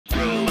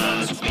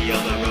robots. We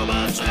are the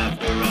robots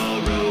after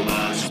all.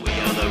 Robots. We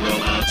are the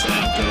robots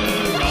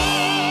after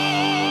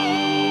all.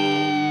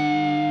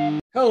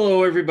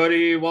 Hello,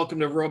 everybody. Welcome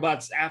to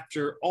Robots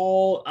After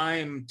All.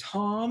 I'm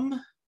Tom.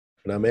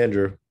 And I'm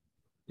Andrew.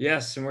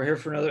 Yes, and we're here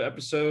for another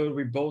episode.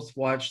 We both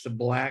watched The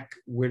Black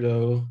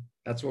Widow.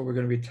 That's what we're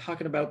going to be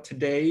talking about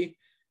today.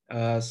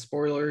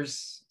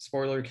 Spoilers,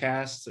 spoiler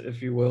cast,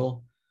 if you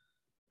will.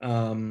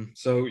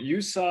 So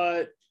you saw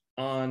it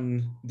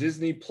on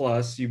Disney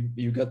Plus. You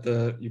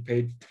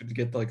paid to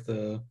get like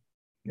the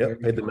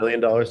paid the $1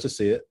 million to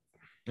see it.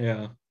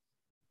 Yeah.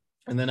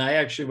 And then I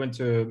actually went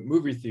to a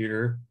movie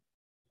theater,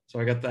 so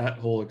I got that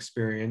whole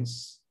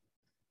experience.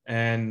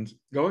 And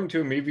going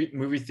to a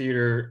movie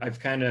theater,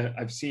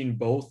 I've seen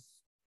both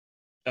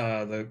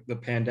the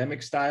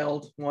pandemic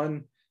styled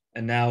one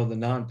and now the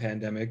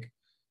non-pandemic.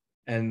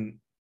 And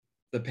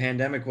the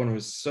pandemic one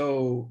was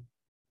so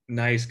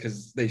nice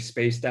because they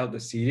spaced out the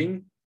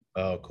seating.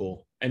 Oh,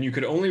 cool. And you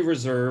could only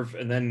reserve,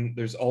 and then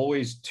there's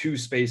always 2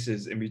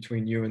 spaces in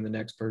between you and the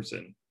next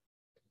person.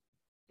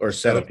 Or a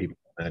set of people,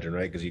 I imagine,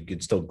 right? Because you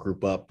could still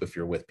group up if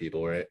you're with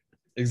people, right?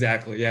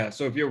 Exactly, yeah.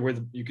 So if you're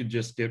with, you could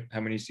just get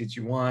how many seats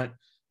you want.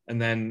 And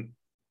then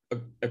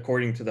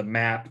according to the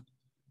map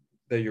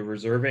that you're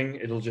reserving,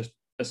 it'll just,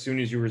 as soon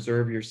as you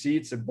reserve your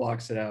seats, it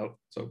blocks it out.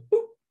 So boop.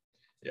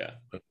 Yeah,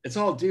 it's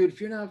all, dude, if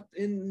you're not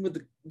in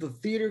with the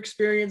theater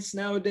experience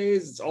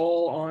nowadays, it's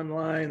all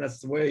online. That's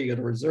the way. You got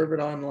to reserve it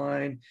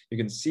online. You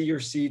can see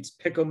your seats,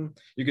 pick them.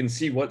 You can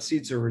see what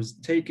seats are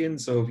taken.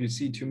 So if you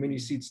see too many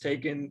seats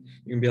taken,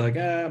 you can be like,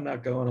 I'm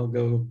not going. I'll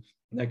go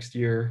next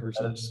year or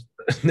something.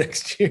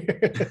 Next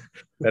year.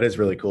 That is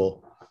really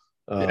cool.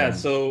 Yeah,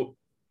 so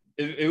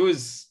it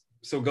was,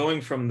 so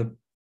going from the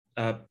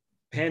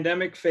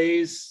pandemic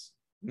phase,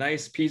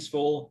 nice,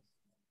 peaceful,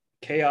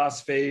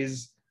 chaos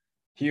phase,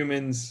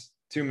 humans,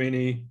 too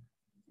many,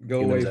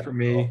 go away from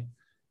me.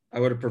 I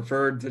would have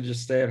preferred to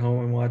just stay at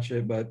home and watch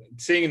it, but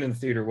seeing it in the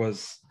theater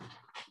was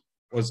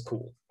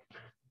cool.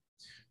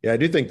 Yeah, I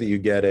do think that you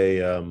get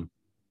a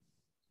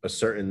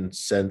certain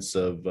sense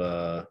of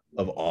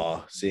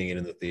awe seeing it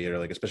in the theater,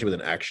 like especially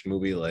with an action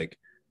movie. Like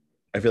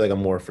I feel like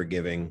I'm more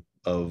forgiving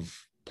of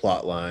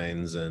plot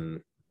lines, and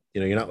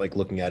you're not like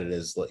looking at it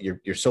as like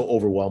you're so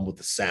overwhelmed with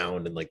the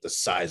sound and like the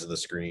size of the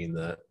screen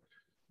that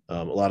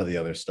a lot of the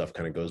other stuff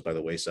kind of goes by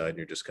the wayside, and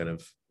you're just kind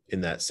of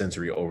in that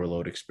sensory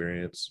overload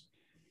experience.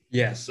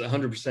 Yes,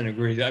 100%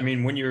 agree. I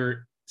mean, when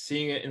you're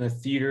seeing it in a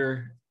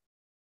theater,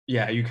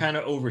 yeah, you kind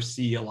of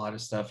oversee a lot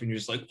of stuff, and you're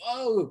just like,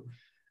 whoa,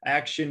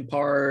 action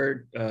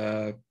part,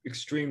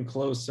 extreme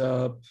close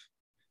up.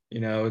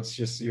 It's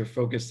just, you're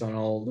focused on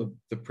all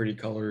the pretty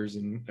colors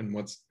and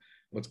what's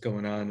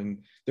going on.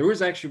 And there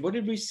was actually, what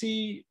did we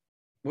see?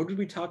 What did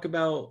we talk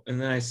about? And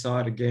then I saw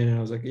it again, and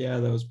I was like, yeah,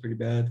 that was pretty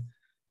bad.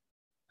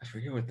 I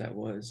forget what that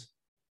was.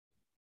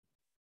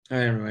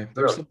 Anyway,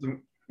 there's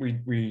something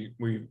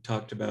we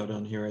talked about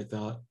on here, I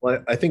thought.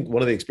 Well, I think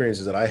one of the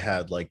experiences that I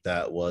had like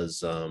that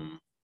was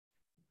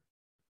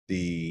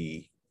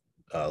the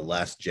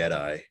Last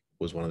Jedi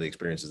was one of the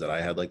experiences that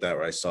I had like that,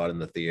 where I saw it in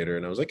the theater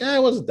and I was like,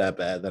 it wasn't that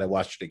bad. Then I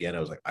watched it again. I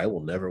was like, I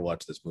will never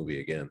watch this movie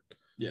again.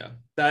 Yeah,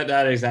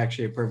 that is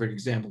actually a perfect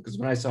example, because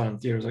when I saw it in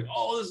theater, I was like,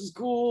 oh, this is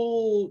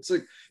cool. It's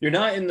like, you're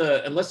not in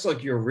the, unless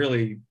like you're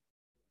really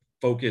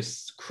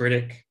focused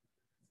critic,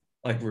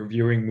 like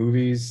reviewing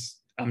movies,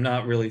 I'm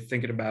not really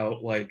thinking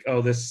about like,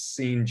 oh, this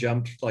scene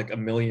jumped like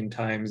 1,000,000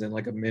 times in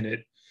like a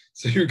minute.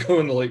 So you're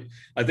going to like,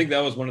 I think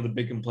that was one of the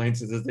big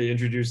complaints, is that they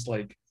introduced,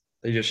 like,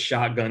 they just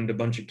shotgunned a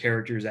bunch of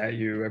characters at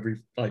you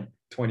every like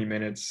 20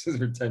 minutes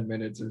or 10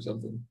 minutes or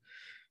something.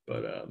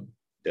 But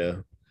yeah,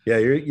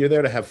 you're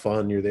there to have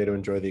fun. You're there to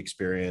enjoy the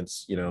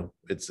experience.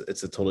 It's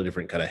a totally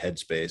different kind of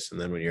headspace.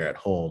 And then when you're at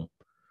home,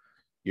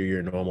 you're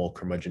your normal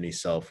curmudgeon-y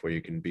self, where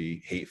you can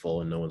be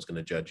hateful and no one's going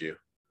to judge you.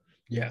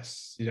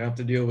 Yes, you don't have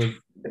to deal with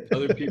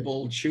other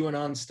people chewing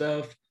on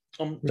stuff.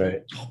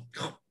 Right.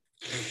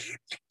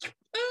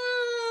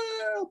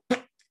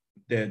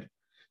 Dead.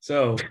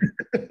 So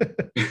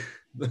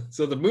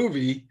the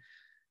movie,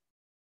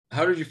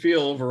 how did you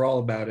feel overall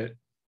about it?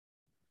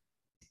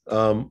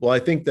 Well, I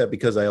think that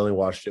because I only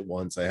watched it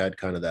once, I had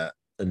kind of that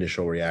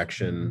initial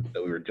reaction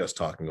that we were just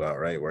talking about,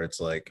 right? Where it's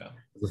like,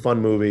 it's a fun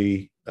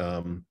movie.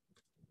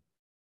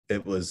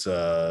 It was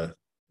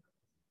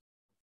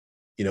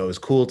it was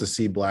cool to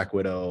see Black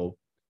Widow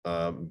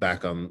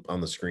back on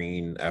the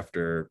screen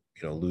after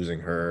losing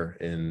her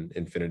in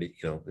Infinity,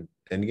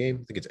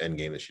 Endgame. I think it's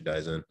Endgame that she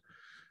dies in.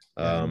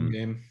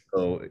 Endgame.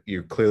 So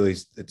you're clearly,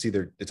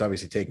 it's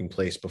obviously taking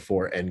place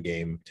before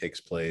Endgame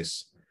takes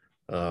place.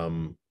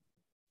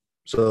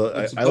 So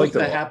it's I like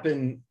to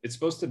happen. It's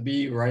supposed to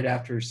be right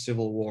after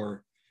Civil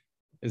War,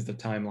 is the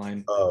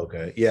timeline. Oh,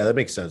 okay, yeah, that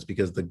makes sense,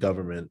 because the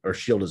government or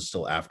Shield is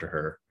still after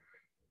her,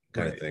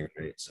 kind of thing,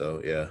 right?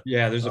 So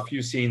yeah, there's a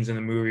few scenes in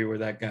the movie where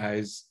that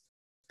guy's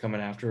coming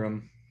after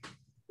him.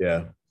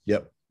 Yeah,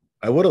 yep.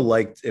 I would have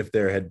liked if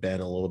there had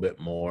been a little bit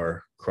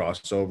more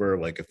crossover,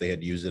 like if they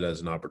had used it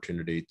as an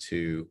opportunity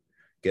to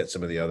get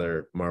some of the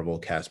other Marvel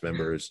cast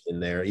members in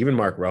there. Even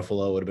Mark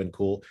Ruffalo would have been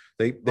cool.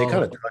 They Oh.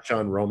 kind of touch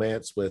on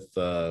romance with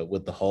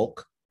the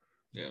Hulk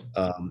Yeah.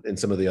 in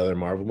some of the other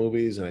Marvel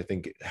movies, and I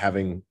think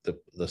having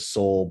the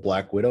sole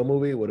Black Widow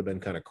movie would have been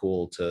kind of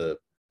cool to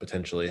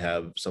potentially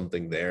have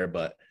something there,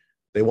 but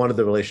they wanted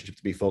the relationship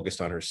to be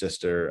focused on her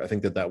sister. I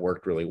think that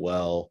worked really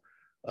well.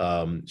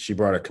 She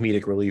brought a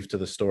comedic relief to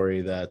the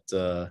story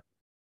that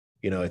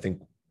I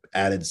think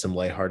added some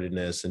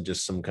lightheartedness and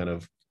just some kind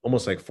of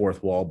almost like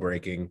fourth wall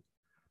breaking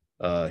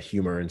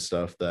humor and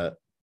stuff that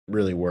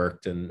really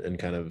worked and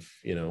kind of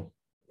Yeah,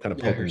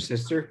 her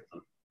sister.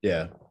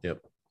 Yeah.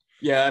 Yep.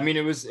 Yeah, I mean,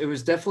 it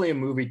was definitely a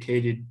movie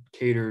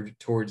catered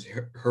towards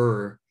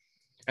her.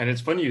 And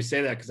it's funny you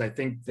say that because I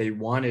think they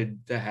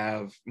wanted to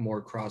have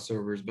more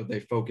crossovers, but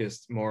they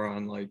focused more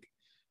on like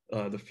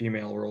the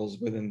female roles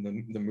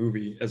within the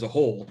movie as a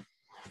whole.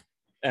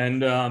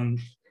 And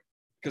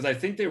because I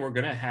think they were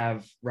gonna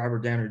have Robert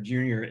Downer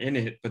Jr. in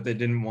it, but they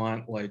didn't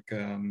want like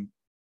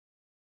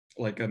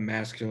a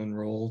masculine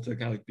role to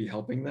kind of like be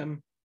helping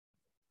them.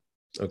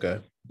 Okay.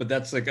 But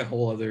that's like a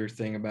whole other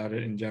thing about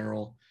it in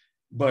general.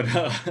 But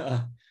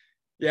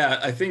yeah,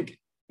 I think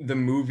the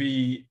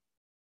movie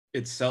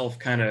itself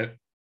kind of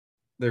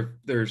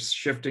they're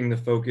shifting the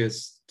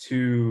focus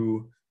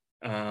to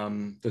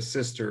the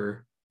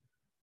sister,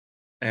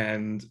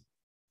 and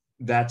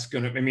that's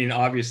gonna, I mean,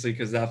 obviously,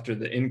 because after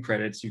the end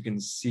credits you can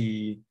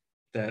see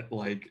that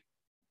like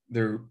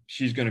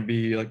she's gonna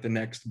be like the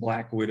next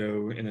Black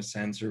Widow in a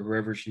sense, or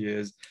whoever she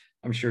is.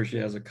 I'm sure she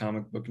has a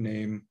comic book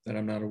name that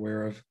I'm not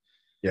aware of.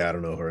 Yeah, I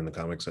don't know her in the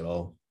comics at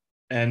all.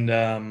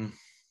 And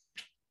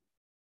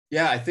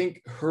yeah, I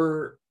think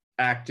her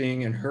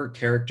acting and her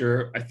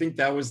character, I think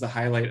that was the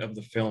highlight of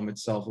the film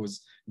itself,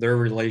 was their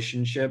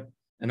relationship,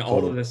 and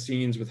all of the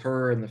scenes with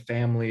her and the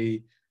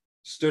family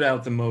stood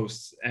out the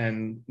most.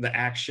 And the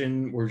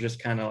action were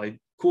just kind of like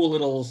cool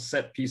little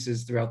set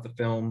pieces throughout the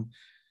film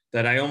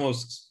that I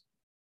almost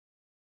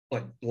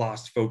like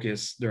lost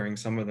focus during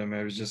some of them.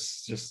 I was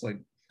just like,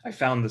 I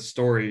found the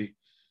story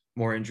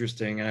more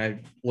interesting, and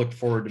I looked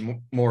forward to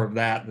more of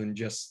that than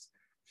just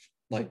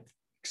like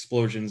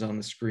explosions on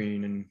the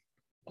screen and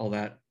all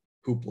that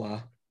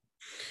hoopla.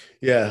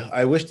 Yeah,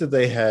 I wish that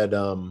they had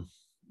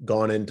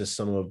gone into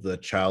some of the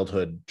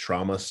childhood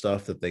trauma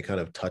stuff that they kind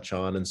of touch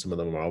on in some of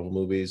the Marvel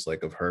movies,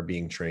 like of her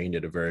being trained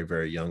at a very,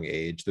 very young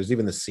age. There's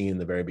even the scene in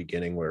the very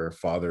beginning where her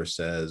father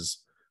says,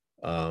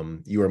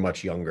 you were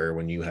much younger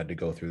when you had to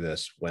go through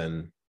this,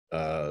 when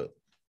they're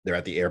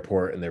at the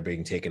airport and they're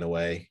being taken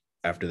away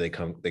after they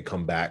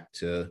come back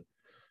to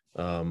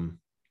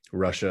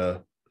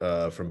Russia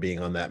from being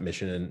on that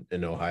mission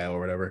in Ohio or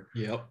whatever.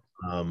 Yep.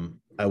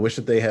 I wish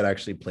that they had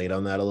actually played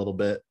on that a little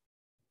bit.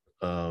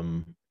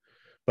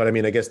 But I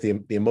mean, I guess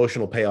the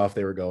emotional payoff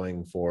they were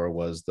going for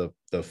was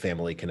the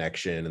family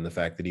connection, and the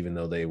fact that even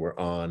though they were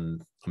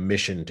on a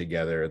mission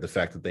together, the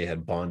fact that they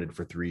had bonded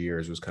for 3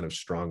 years was kind of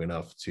strong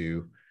enough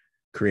to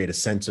create a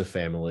sense of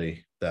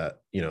family that,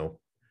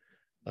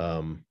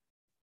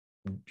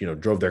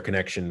 drove their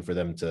connection for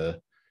them to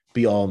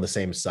be all on the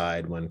same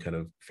side when kind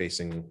of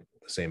facing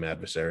the same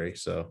adversary.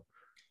 So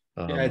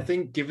yeah, I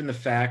think given the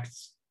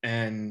facts,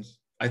 and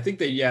I think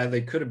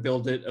they could have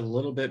built it a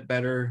little bit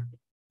better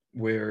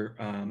where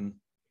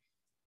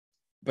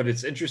but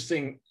it's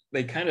interesting,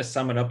 they kind of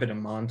sum it up in a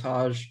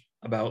montage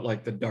about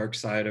like the dark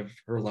side of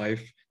her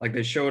life. Like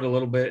they show it a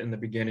little bit in the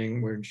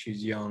beginning where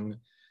she's young,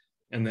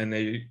 and then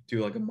they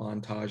do like a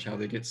montage how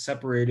they get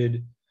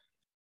separated.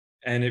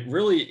 And it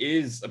really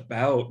is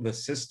about the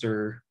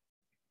sister,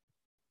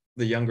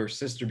 the younger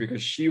sister,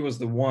 because she was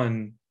the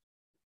one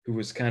who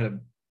was kind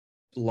of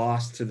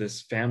lost to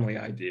this family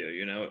idea,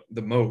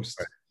 the most.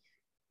 Right.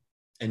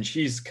 And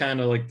she's kind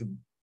of like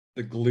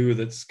the glue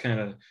that's kind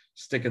of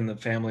sticking the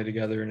family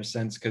together in a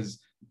sense,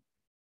 because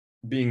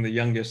being the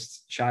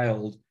youngest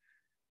child,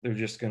 they're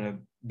just going to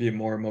be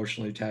more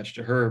emotionally attached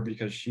to her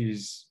because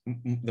she's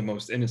the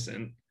most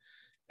innocent.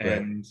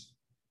 And right.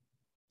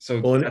 So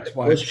that's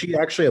why. Was she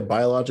actually a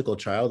biological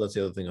child? That's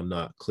the other thing I'm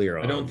not clear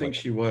on. I don't think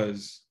she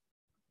was.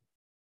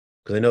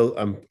 Because I know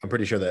I'm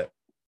pretty sure that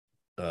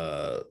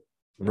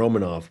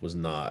Romanoff was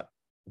not,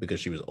 because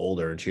she was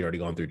older and she'd already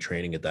gone through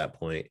training at that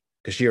point,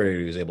 because she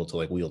already was able to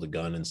like wield a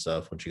gun and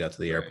stuff when she got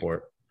to the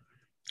airport.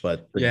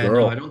 But the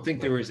girl, no, I don't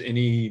think there was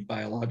any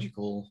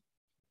biological.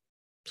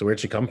 So where'd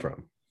she come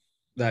from?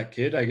 That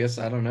kid, I guess,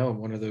 I don't know,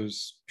 one of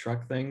those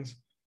truck things.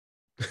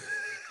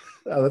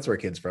 Oh, that's where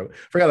kids from.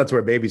 Forgot that's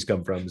where babies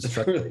come from.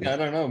 I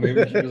don't know.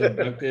 Maybe she was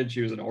abducted.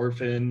 She was an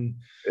orphan.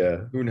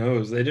 Yeah. Who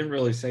knows? They didn't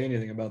really say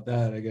anything about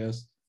that, I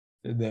guess.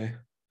 Did they?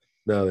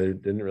 No, they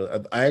didn't really.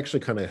 I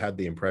actually kind of had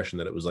the impression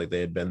that it was like they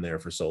had been there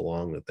for so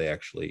long that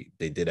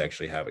they did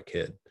actually have a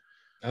kid.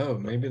 Oh,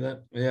 maybe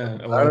that. Yeah.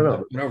 Well, I don't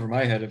know. Went over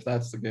my head if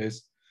that's the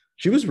case.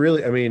 She was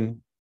really,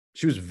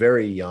 she was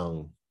very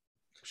young.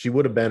 She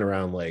would have been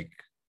around like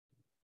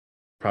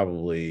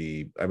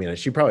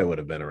she probably would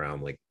have been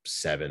around like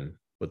 7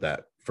 with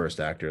that first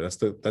actor.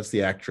 That's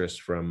the actress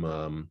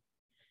from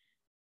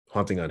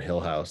Haunting on Hill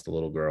House, the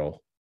little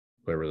girl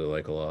who I really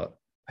like a lot.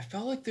 I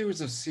felt like there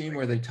was a scene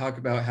where they talk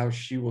about how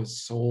she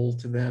was sold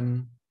to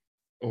them,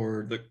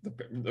 or the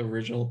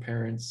original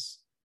parents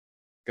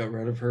got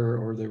rid of her,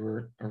 or they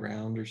were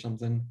around or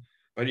something.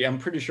 But yeah, I'm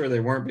pretty sure they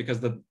weren't, because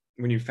the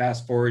when you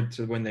fast forward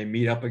to when they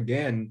meet up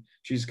again,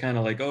 she's kind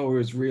of like, "Oh, it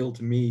was real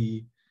to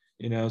me,"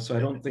 you know. So I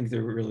don't think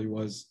there really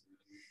was.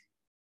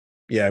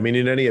 Yeah, I mean,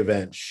 in any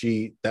event,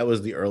 that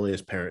was the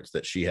earliest parents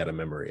that she had a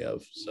memory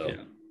of. So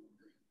Yeah.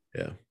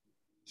 yeah.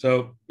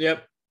 So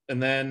yep,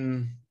 and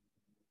then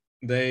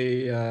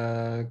they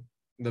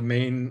the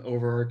main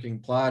overarching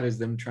plot is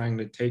them trying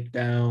to take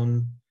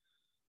down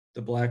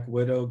the Black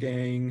Widow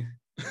gang,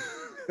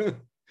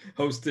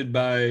 hosted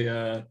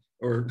by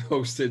or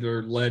hosted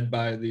or led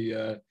by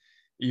the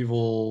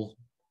evil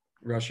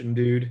Russian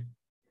dude.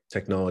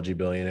 Technology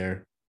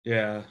billionaire.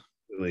 Yeah,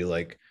 Really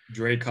like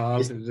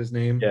Dreykov is his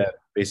name. yeah,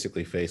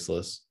 basically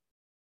faceless.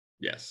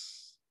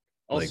 Yes.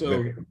 Like Also,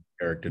 very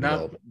character not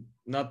development.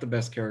 not the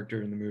best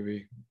character in the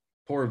movie.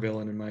 Poor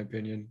villain, in my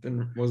opinion.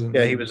 Then wasn't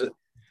Yeah, really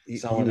he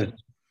selling was it.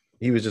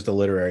 he was just a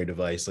literary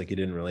device. Like he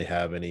didn't really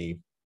have any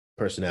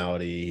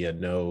personality.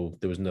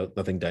 There was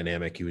nothing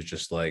dynamic. He was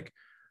just like,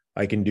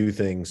 I can do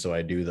things, so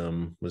I do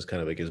them, was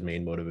kind of like his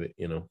main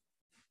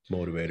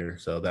motivator.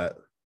 So that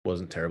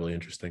wasn't terribly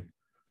interesting.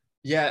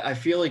 Yeah, I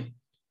feel like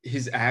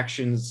his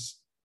actions,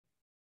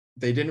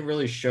 they didn't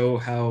really show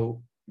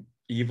how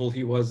evil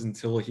he was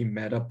until he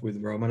met up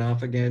with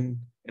Romanov again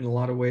in a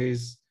lot of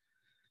ways,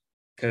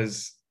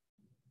 because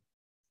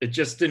it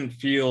just didn't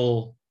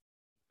feel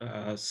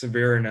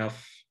severe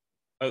enough.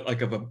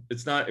 Like of a,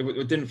 it's not.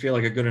 It didn't feel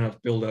like a good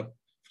enough build up.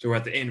 So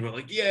at the end, we're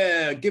like,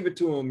 yeah, give it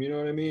to him. You know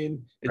what I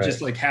mean? It Right.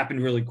 just like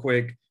happened really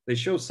quick. They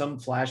show some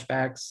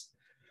flashbacks,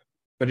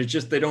 but it's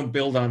just they don't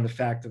build on the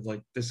fact of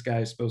like this guy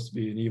is supposed to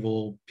be an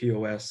evil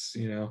POS.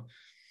 You know?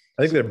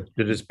 I think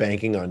they're just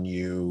banking on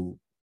you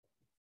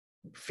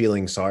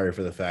feeling sorry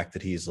for the fact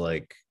that he's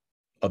like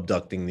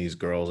abducting these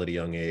girls at a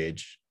young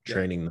age, Yeah.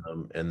 training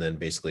them, and then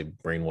basically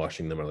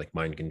brainwashing them or like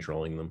mind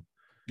controlling them.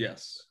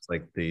 Yes. It's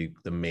like the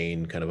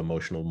main kind of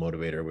emotional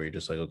motivator where you're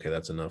just like, okay,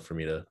 that's enough for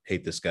me to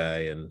hate this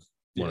guy and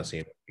want Yeah. to see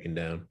him taken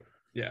down.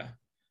 Yeah.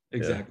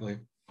 Exactly.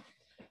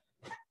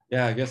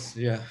 Yeah, I guess,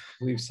 yeah,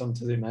 leave some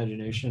to the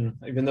imagination,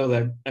 even though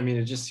that, I mean,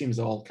 it just seems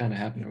to all kind of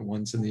happen at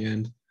once in the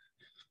end.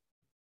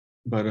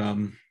 But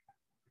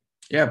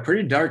yeah,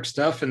 pretty dark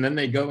stuff. And then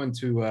they go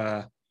into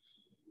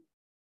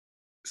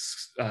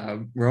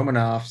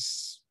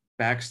Romanov's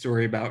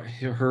backstory about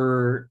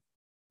her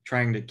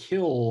trying to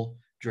kill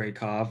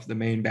Dreykov, the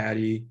main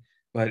baddie,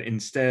 but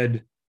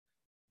instead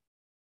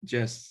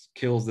just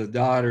kills the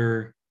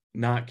daughter,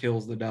 not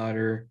kills the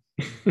daughter.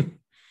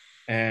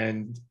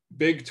 And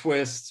big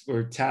twist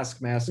where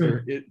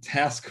Taskmaster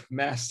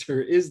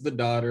is the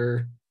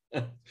daughter.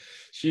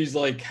 She's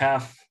like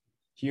half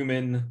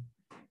human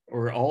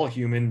or all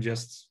human,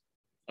 just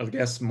I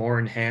guess more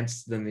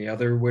enhanced than the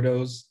other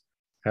widows.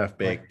 Half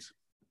baked.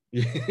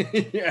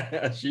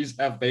 Yeah, she's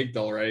half baked,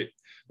 all right,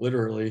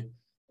 literally.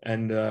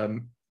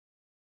 And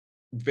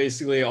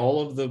basically,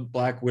 all of the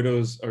Black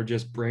Widows are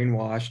just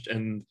brainwashed,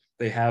 and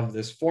they have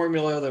this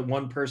formula that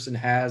one person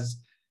has.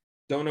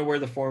 Don't know where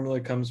the formula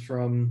comes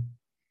from.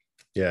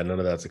 Yeah, none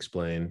of that's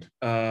explained.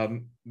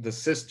 The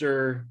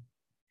sister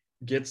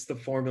gets the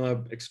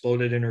formula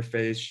exploded in her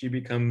face. She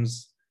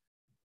becomes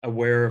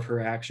aware of her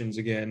actions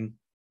again.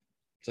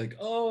 It's like,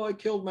 oh, I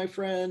killed my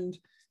friend.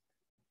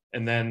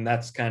 And then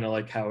that's kind of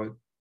like how it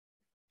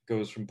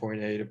goes from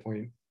point A to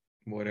point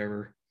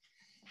whatever.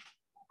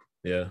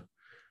 Yeah.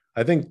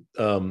 I think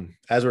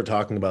as we're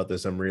talking about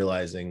this, I'm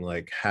realizing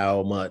like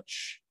how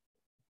much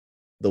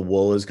the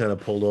wool is kind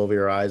of pulled over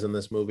your eyes in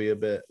this movie a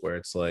bit, where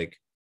it's like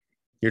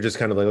you're just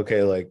kind of like,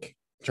 okay, like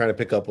trying to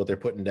pick up what they're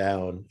putting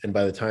down. And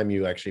by the time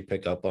you actually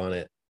pick up on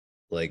it,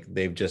 like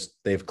they've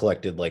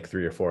collected like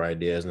 3 or 4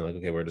 ideas and they're like,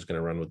 okay, we're just going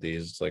to run with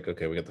these. It's like,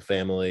 okay, we got the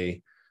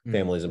family.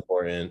 Family's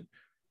important.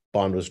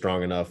 Bond was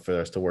strong enough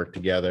for us to work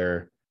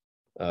together.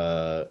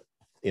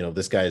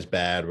 This guy is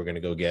bad. We're going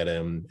to go get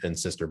him, and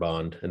sister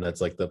bond. And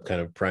that's like the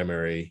kind of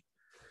primary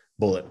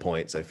bullet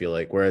points, I feel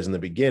like. Whereas in the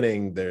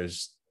beginning,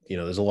 there's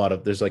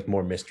like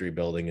more mystery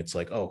building. It's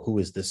like, oh, who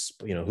is this?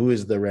 Who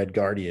is the Red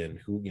Guardian?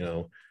 Who,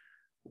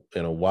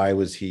 why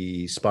was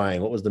he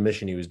spying? What was the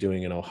mission he was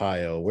doing in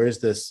Ohio? Where's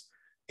this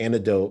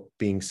antidote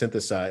being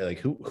synthesized? Like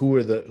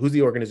who's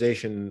the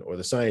organization or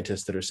the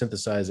scientists that are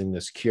synthesizing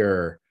this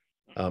cure?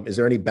 Is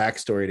there any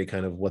backstory to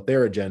kind of what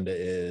their agenda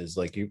is?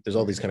 Like there's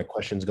all these kind of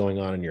questions going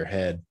on in your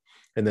head.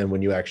 And then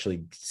when you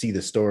actually see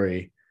the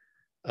story,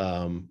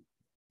 you're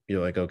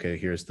like, okay,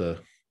 here's the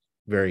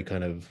very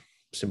kind of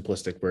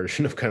simplistic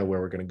version of kind of where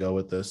we're going to go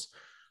with this.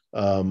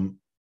 One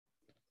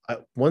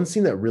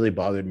scene that really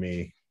bothered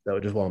me,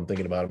 that just while I'm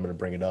thinking about it, I'm going to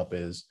bring it up,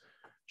 is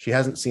she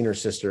hasn't seen her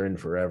sister in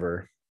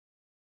forever.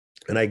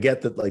 And I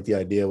get that like the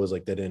idea was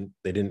like they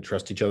didn't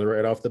trust each other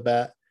right off the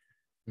bat.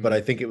 But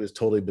I think it was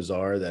totally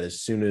bizarre that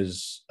as soon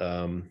as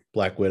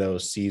Black Widow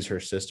sees her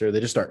sister, they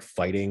just start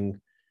fighting.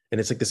 And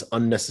it's like this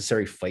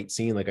unnecessary fight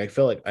scene. Like I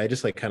felt like I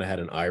just like kind of had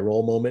an eye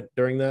roll moment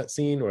during that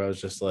scene where I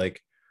was just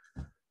like,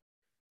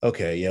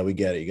 okay, yeah, we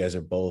get it. You guys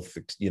are both,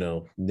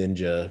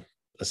 ninja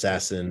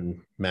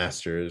assassin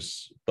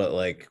masters, but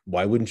like,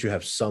 why wouldn't you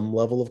have some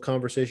level of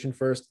conversation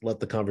first? Let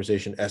the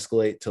conversation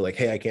escalate to like,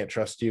 hey, I can't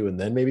trust you, and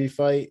then maybe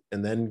fight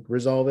and then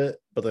resolve it.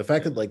 But the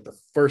fact that like the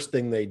first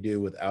thing they do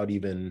without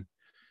even,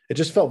 it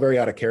just felt very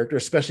out of character,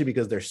 especially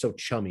because they're so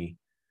chummy,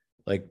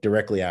 like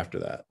directly after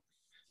that.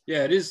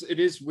 Yeah, it is. It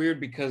is weird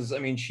because I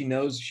mean, she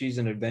knows she's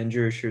an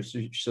Avenger,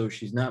 so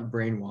she's not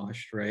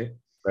brainwashed, right?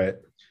 Right.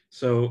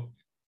 So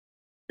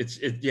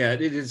yeah,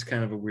 it is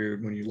kind of a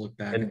weird when you look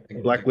back And and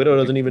think Black like, Widow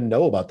doesn't even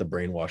know about the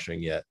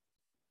brainwashing yet.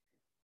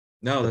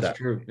 no, But that's that,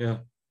 true. Yeah,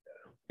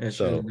 yeah, she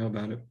so doesn't know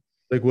about it.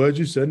 like, why'd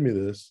you send me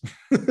this?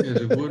 Yeah,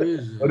 like, what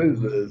is What is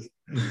this?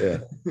 Yeah.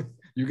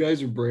 You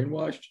guys are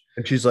brainwashed.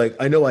 And she's like,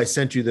 I know I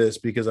sent you this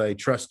because I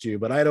trust you,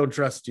 but I don't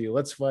trust you.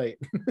 Let's fight.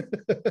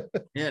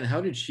 Yeah, and how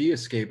did she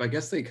escape? I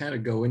guess they kind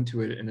of go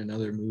into it in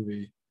another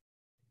movie.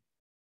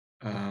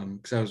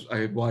 Because I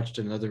had watched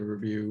another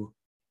review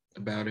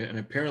about it, and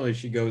apparently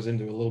she goes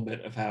into a little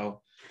bit of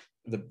how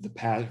the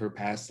past her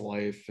past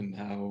life and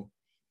how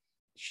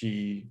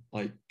she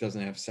like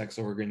doesn't have sex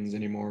organs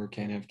anymore,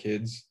 can't have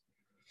kids.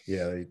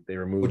 Yeah, they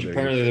removed Which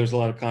apparently there's a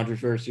lot of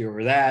controversy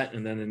over that.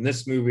 And then in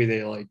this movie,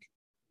 they like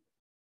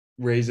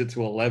raise it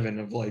to 11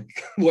 of like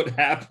what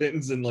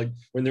happens and like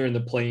when they're in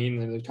the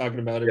plane and they're talking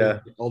about it, Yeah.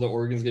 all the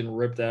organs getting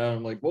ripped out.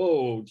 I'm like,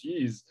 whoa,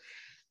 geez.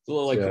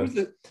 So like, Yeah. who's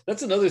the?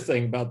 That's another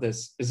thing about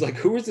this is like,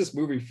 who is this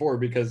movie for?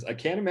 Because I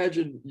can't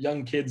imagine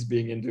young kids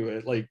being into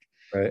it, like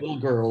Right. little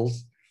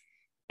girls,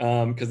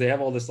 because they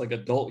have all this like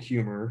adult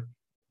humor,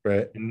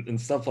 Right. and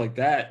stuff like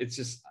that.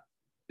 It's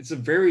a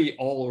very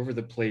all over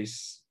the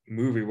place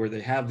movie where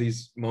they have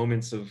these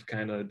moments of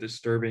kind of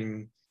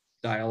disturbing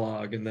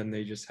dialogue, and then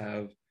they just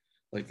have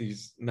like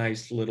these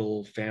nice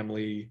little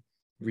family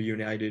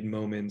reunited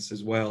moments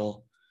as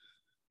well.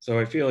 So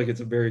I feel like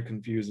it's a very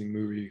confusing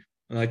movie.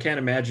 And I can't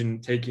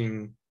imagine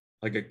taking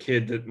like a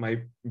kid that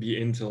might be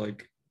into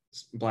like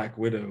Black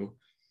Widow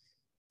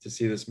to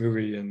see this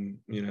movie and,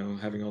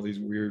 having all these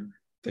weird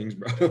things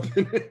brought up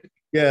in it.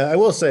 Yeah, I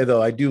will say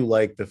though, I do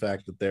like the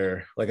fact that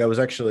they're like I've been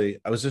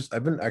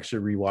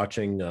actually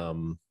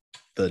rewatching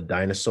the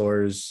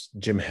Dinosaurs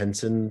Jim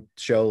Henson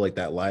show, like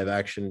that live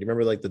action. Do you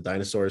remember like the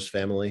Dinosaurs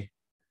Family?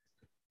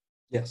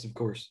 Yes, of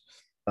course.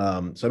 So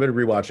I've been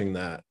rewatching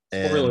that.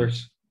 And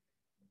Spoilers.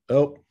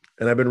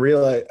 I've been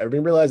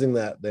realizing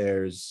that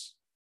there's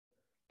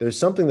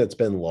something that's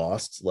been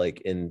lost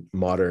like in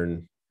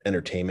modern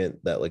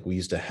entertainment that like we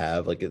used to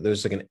have. Like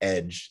there's like an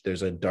edge,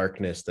 there's a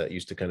darkness that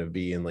used to kind of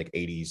be in like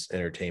 80s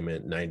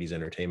entertainment, 90s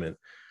entertainment.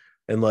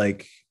 And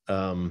like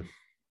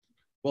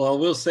Well, I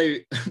will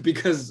say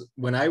because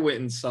when I went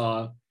and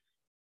saw,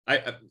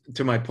 I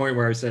to my point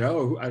where I said,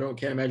 "Oh,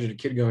 can't imagine a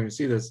kid going to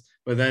see this,"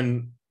 but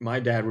then my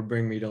dad would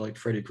bring me to like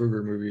Freddy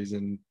Krueger movies,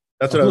 and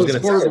that's what I was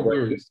going to say.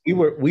 Movies.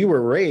 We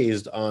were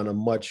raised on a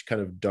much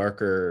kind of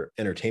darker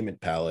entertainment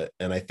palette,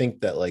 and I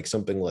think that like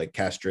something like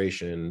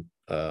castration,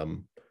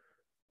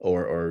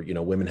 or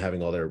women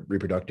having all their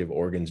reproductive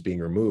organs being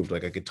removed,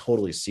 like I could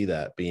totally see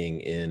that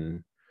being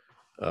in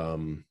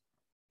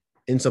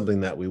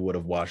something that we would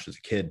have watched as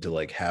a kid, to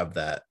like have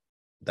that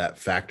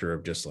factor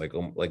of just like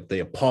the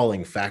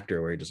appalling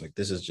factor where you're just like,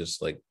 this is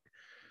just like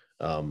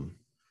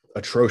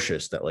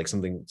atrocious that like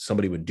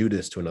somebody would do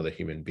this to another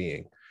human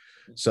being.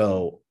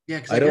 So yeah,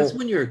 because I guess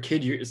when you're a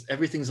kid,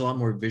 everything's a lot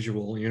more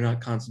visual. You're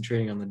not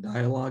concentrating on the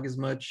dialogue as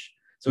much.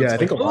 So yeah, it's I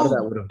think like, a lot of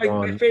that would have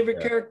gone. My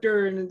favorite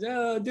character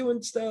and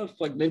doing stuff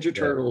like Ninja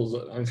Turtles.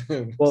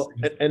 Well,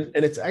 and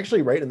it's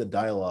actually right in the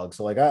dialogue.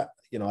 So like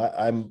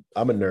I'm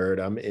a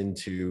nerd. I'm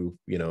into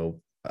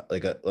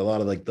like a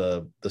lot of like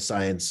the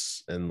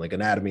science and like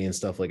anatomy and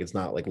stuff. Like it's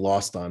not like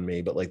lost on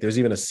me. But like there's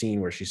even a scene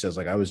where she says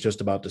like, I was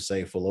just about to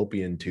say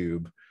fallopian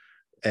tube,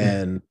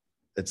 and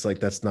it's like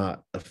that's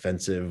not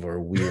offensive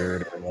or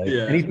weird or like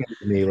anything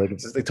to me. Like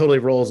it totally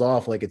rolls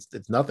off like it's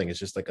nothing. It's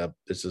just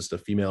a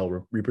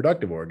female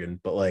reproductive organ.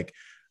 But like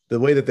the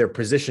way that they're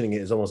positioning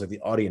it is almost like the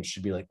audience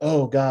should be like,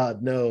 oh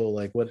God, no,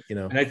 like what.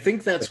 And I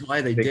think that's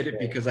why they did it,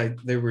 because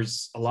there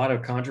was a lot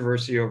of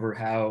controversy over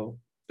how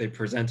they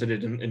presented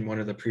it in one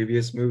of the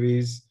previous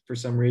movies for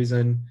some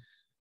reason.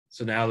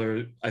 So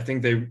now I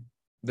think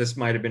this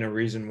might have been a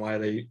reason why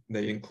they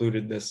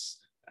included this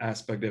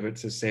aspect of it,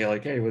 to say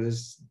like, hey, well,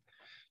 this,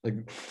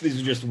 like,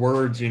 these are just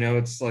words,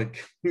 it's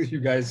like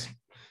you guys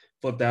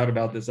flipped out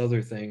about this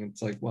other thing.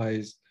 It's like,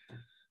 why?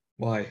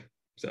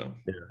 So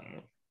yeah. I don't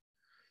know.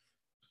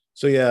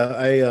 So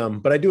yeah,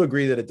 but I do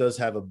agree that it does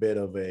have a bit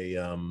of a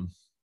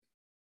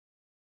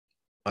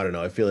I don't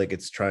know, I feel like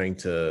it's trying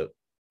to,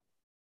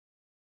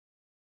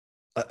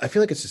 I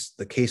feel like it's just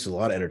the case with a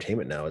lot of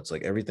entertainment now. It's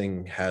like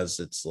everything has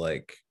its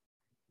like,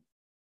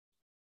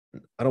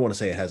 I don't want to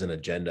say it has an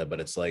agenda, but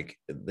it's like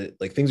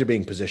things are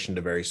being positioned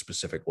a very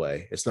specific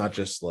way. It's not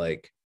just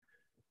like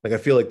I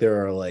feel like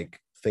there are like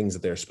things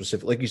that they're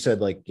specific, like you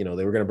said, like they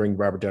were going to bring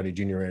Robert Downey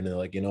Jr. in, and they're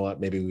like, you know what,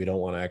 maybe we don't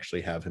want to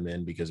actually have him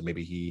in because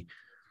maybe he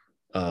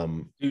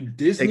dude,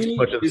 Disney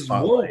is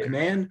woke,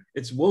 man.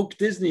 It's woke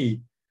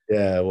Disney.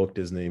 Yeah, woke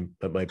Disney.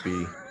 That might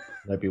be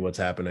might be what's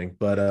happening.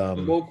 But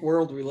The woke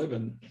world we live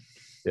in.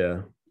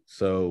 yeah.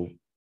 So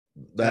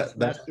that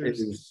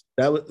Taskmasters.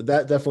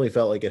 that definitely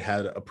felt like it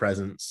had a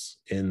presence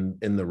in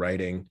the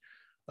writing.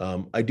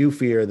 I do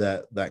fear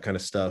that that kind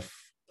of stuff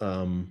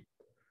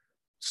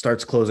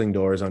starts closing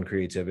doors on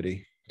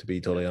creativity. To be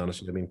totally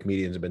honest, I mean,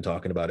 comedians have been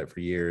talking about it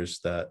for years.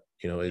 That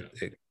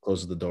it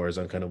closes the doors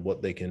on kind of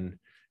what they can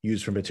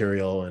use for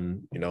material.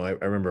 And I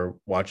remember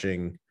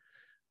watching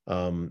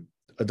a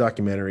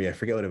documentary. I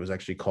forget what it was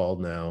actually called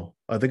now.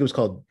 I think it was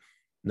called.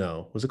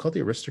 No, was it called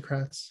The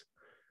Aristocrats?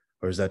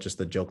 Or is that just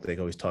the joke they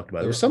always talked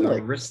about? There was something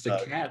like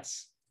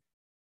Aristocats.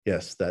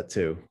 yes, that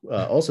too.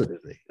 Also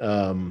Disney.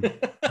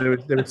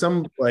 There was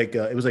some like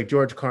it was like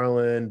George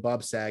Carlin,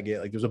 Bob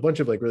Saget. Like there's a bunch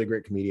of like really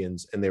great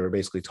comedians, and they were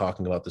basically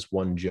talking about this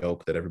one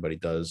joke that everybody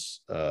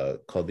does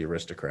called The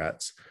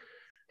Aristocrats.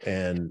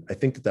 And I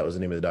think that was the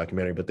name of the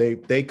documentary, but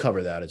they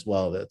cover that as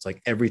well. That it's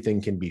like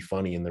everything can be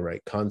funny in the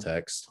right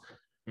context.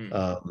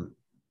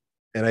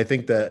 And I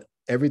think that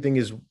everything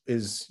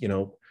is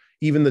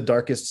even the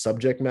darkest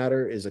subject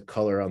matter is a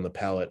color on the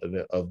palette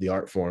of the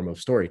art form of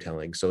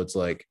storytelling. So it's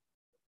like,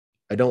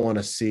 I don't want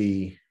to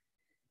see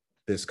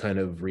this kind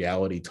of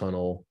reality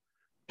tunnel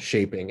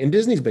shaping. And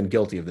Disney's been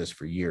guilty of this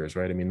for years,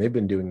 right? I mean, they've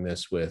been doing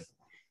this with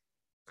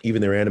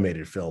even their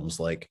animated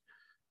films, like,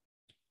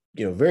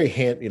 very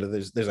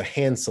there's a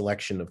hand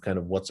selection of kind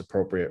of what's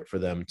appropriate for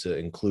them to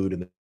include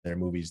in their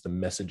movies, the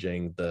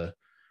messaging, the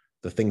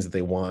things that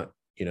they want,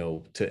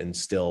 to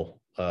instill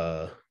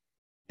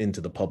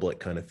into the public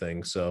kind of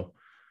thing. So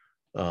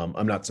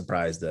I'm not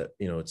surprised that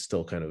it's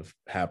still kind of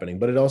happening,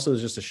 but it also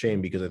is just a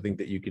shame because I think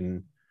that you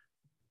can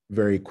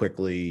very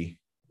quickly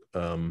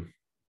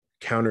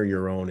counter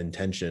your own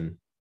intention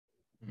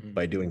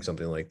by doing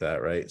something like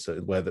that, right?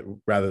 So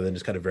rather than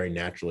just kind of very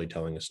naturally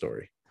telling a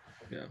story.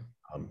 Yeah.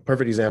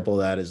 Perfect example of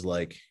that is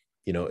like,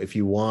 if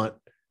you want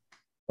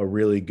a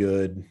really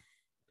good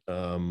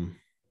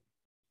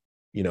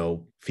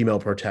female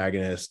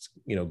protagonist,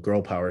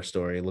 girl power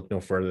story, look no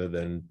further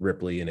than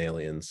Ripley in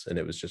Aliens. And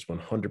it was just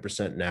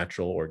 100%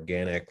 natural,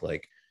 organic.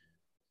 Like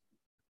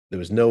there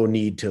was no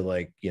need to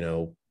like,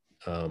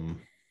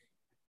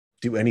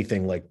 do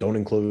anything, like don't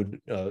include,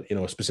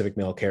 a specific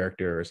male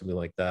character or something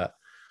like that.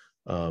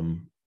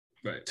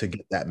 Right. To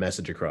get that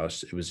message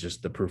across. It was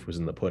just the proof was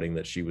in the pudding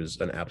that she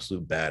was an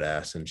absolute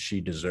badass and she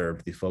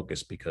deserved the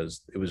focus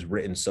because it was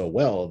written so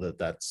well that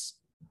that's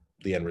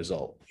the end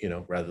result,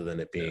 rather than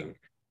it being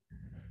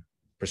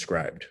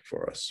prescribed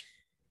for us.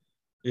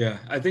 Yeah,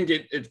 I think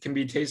it can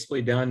be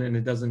tastefully done and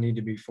it doesn't need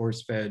to be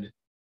force fed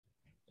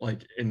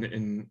like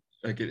in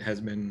like it has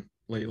been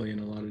lately in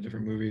a lot of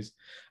different movies.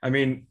 I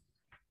mean,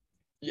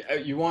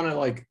 you want to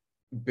like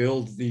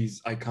build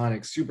these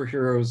iconic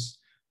superheroes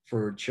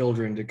for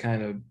children to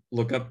kind of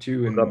look up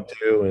to and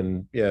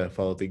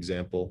follow the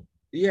example.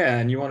 Yeah,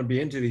 and you want to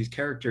be into these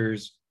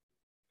characters,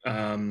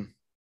 but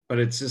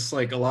it's just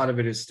like a lot of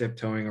it is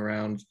tiptoeing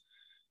around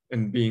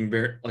and being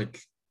very like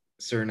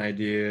certain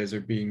ideas or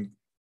being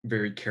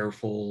very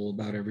careful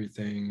about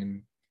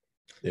everything.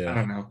 And I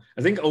don't know.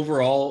 I think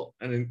overall,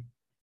 I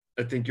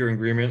think you're in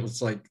agreement.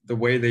 It's like the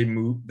way they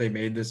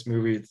made this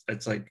movie.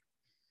 It's like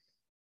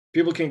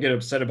people can get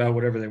upset about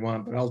whatever they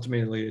want, but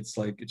ultimately it's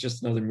like, it's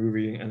just another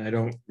movie. And I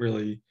don't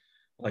really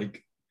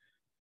like,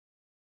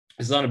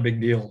 it's not a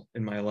big deal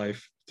in my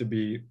life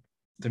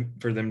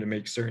for them to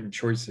make certain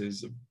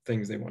choices of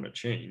things they want to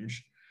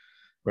change.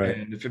 Right.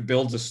 And if it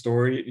builds a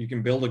story, you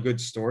can build a good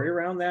story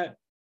around that,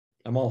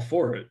 I'm all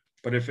for it.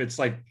 But if it's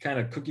like kind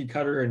of cookie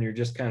cutter and you're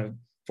just kind of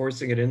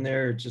forcing it in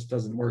there, it just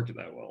doesn't work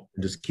that well.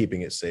 Just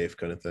keeping it safe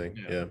kind of thing.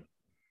 Yeah.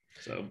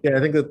 So yeah,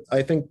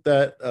 I think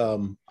that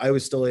I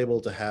was still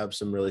able to have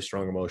some really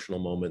strong emotional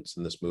moments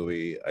in this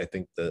movie. I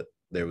think that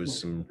there was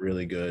some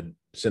really good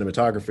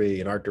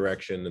cinematography and art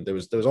direction, and there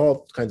was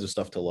all kinds of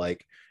stuff to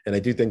like. And I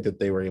do think that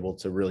they were able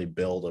to really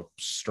build a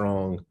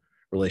strong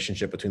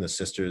relationship between the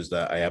sisters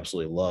that I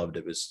absolutely loved.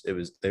 It was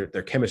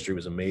their chemistry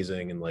was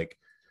amazing, and like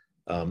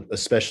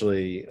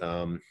especially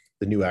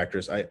the new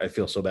actress. I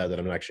feel so bad that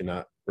I'm actually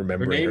not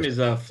remembering. Her name is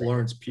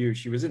Florence Pugh.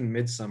 She was in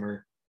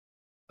Midsommar.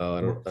 Oh,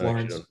 I don't.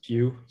 Florence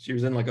Pugh. She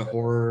was in like a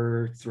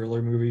horror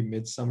thriller movie,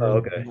 Midsommar. Oh,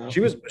 okay.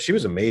 She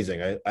was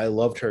amazing. I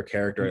loved her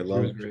character. I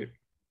loved. Great.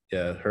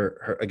 Yeah,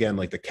 her again,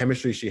 like the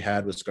chemistry she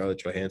had with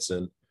Scarlett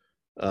Johansson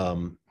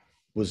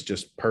was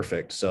just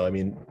perfect. So I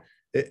mean,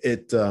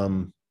 it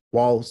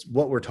while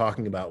what we're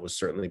talking about was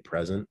certainly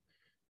present,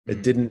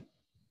 it didn't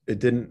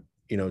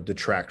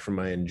detract from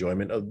my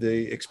enjoyment of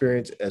the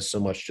experience as so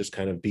much just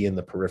kind of be in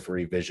the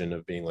periphery vision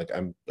of being like,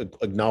 I'm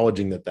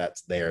acknowledging that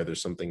that's there.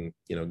 There's something,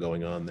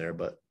 going on there,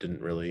 but didn't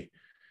really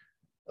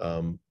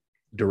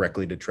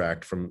directly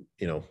detract from,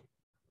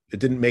 it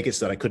didn't make it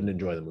so that I couldn't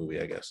enjoy the movie,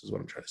 I guess is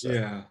what I'm trying to say.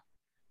 Yeah.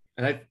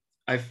 And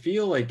I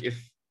feel like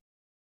if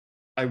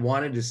I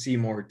wanted to see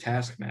more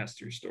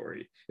Taskmaster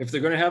story, if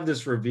they're going to have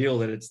this reveal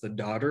that it's the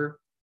daughter,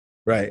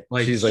 right?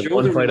 Like she's like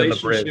one fight on the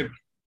bridge.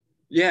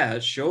 Yeah,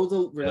 show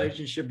the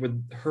relationship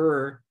with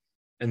her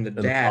and the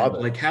dad.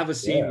 Like have a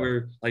scene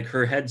where like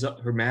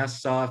her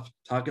mask's off,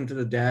 talking to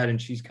the dad,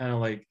 and she's kind of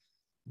like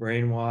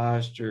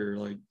brainwashed or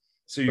like,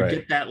 so you Right.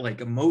 get that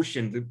like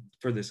emotion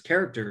for this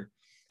character,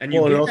 and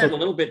you Well, and get that also a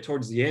little bit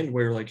towards the end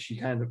where like she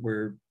kind of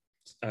where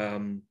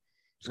um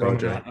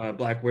Scarlett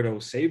Black Widow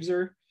saves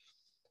her,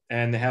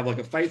 and they have like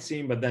a fight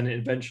scene, but then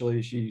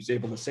eventually she's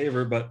able to save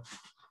her. But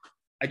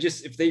I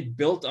just, if they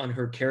built on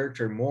her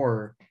character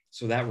more,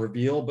 so that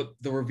reveal, but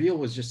the reveal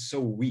was just so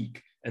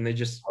weak, and they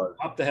just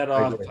popped the head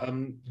I off.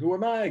 agree. Who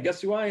am I?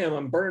 Guess who I am?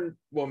 I'm Burn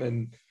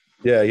Woman.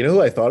 Yeah, you know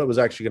who I thought it was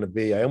actually going to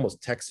be? I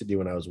almost texted you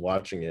when I was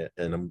watching it,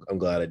 and I'm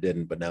glad I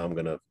didn't. But now I'm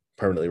going to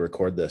permanently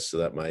record this so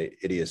that my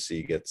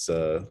idiocy gets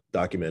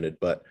documented.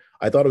 But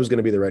I thought it was going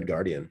to be the Red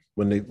Guardian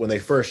when they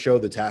first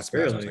showed the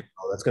Taskmaster. I was Really? like,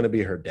 oh, that's going to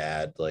be her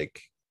dad, like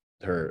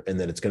her, and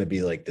then it's going to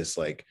be like this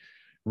like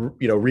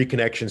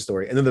reconnection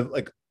story. And then the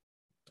like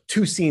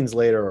 2 scenes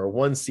later or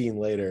 1 scene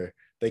later,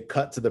 they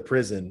cut to the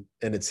prison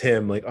and it's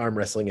him like arm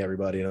wrestling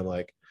everybody, and I'm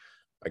like,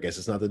 I guess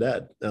it's not the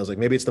dad. And I was like,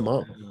 maybe it's the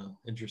mom.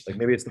 Interesting. Like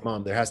maybe it's the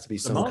mom. There has to be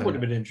The some mom kind would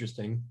of have been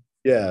interesting,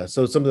 yeah.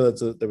 So something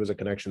there was a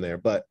connection there,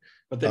 but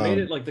but they made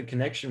it like the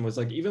connection was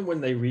like, even when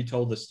they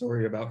retold the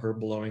story about her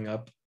blowing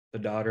up the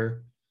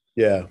daughter,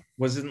 yeah,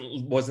 wasn't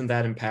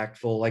that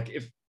impactful. Like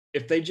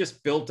if they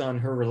just built on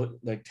her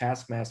like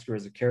Taskmaster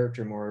as a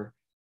character more,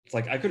 it's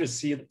like I could have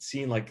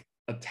seen like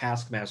a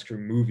Taskmaster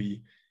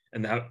movie,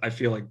 and that I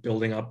feel like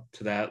building up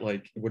to that,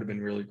 like it would have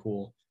been really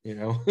cool,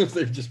 if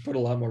they just put a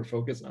lot more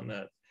focus on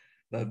that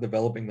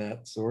developing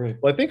that story.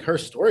 well, I think her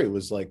story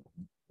was like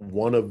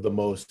one of the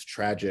most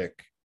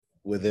tragic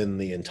within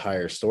the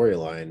entire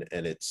storyline,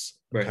 and it's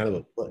Right. kind of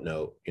a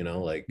footnote,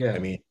 like Yeah. I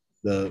mean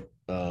the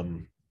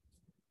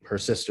her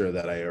sister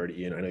that I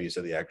already, I know you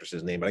said the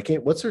actress's name, but I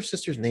can't. What's her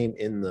sister's name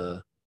in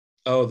the?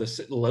 Oh, the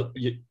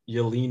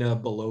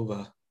Yelena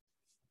Belova.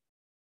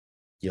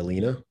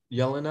 Yelena.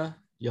 Yelena.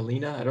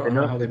 I don't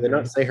know how Did they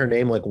not say her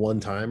name like one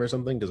time or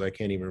something? Because I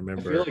can't even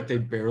remember. I feel like they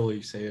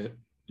barely say it.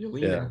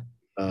 Yelena. Yeah.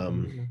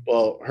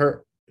 Well,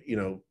 her,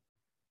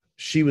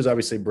 she was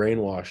obviously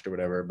brainwashed or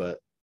whatever, but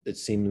it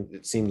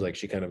seems like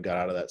she kind of got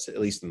out of that, at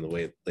least in the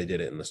way they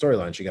did it in the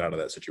storyline. She got out of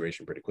that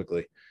situation pretty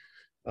quickly.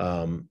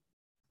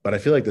 But I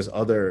feel like this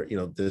other,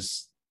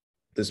 this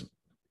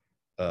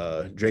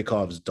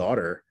Dreykov's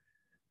daughter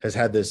has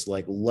had this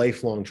like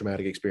lifelong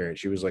traumatic experience.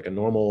 She was like a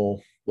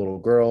normal little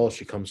girl.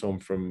 She comes home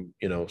from,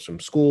 some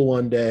school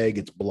one day,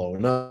 gets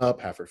blown up,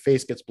 half her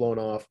face gets blown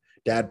off.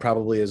 Dad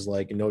probably is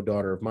like, no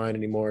daughter of mine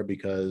anymore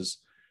because,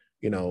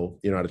 you're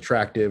not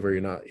attractive, or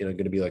you're not, going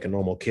to be like a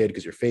normal kid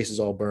because your face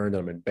is all burned.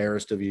 I'm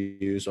embarrassed of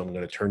you. So I'm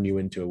going to turn you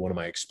into one of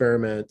my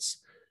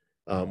experiments.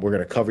 We're going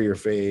to cover your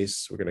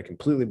face. We're going to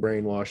completely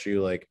brainwash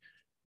you. Like,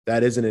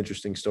 that is an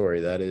interesting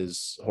story. That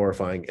is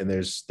horrifying. And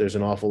there's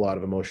an awful lot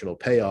of emotional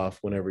payoff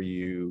whenever when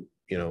you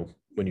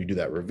do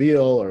that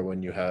reveal, or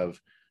when you have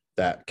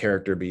that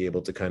character be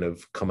able to kind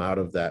of come out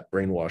of that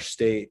brainwashed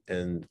state.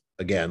 And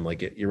again,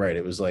 like you're right.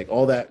 It was like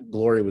all that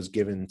glory was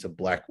given to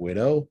Black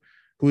Widow,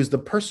 who is the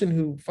person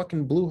who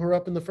fucking blew her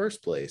up in the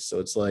first place. So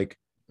it's like,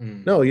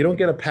 no, you don't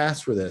get a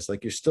pass for this.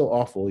 Like, you're still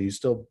awful. You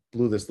still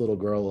blew this little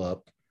girl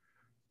up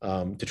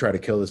to try to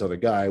kill this other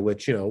guy,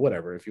 which,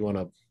 whatever, if you want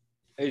to.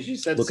 Hey, she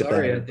said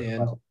sorry at the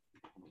end.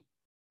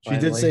 She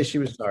did say she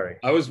was sorry.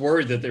 I was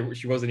worried that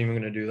she wasn't even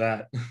going to do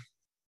that.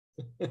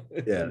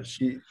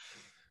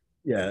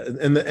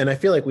 And I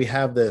feel like we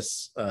have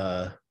this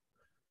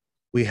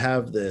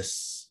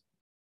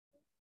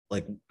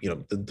like,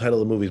 the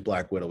title of the movie is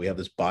Black Widow. We have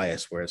this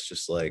bias where it's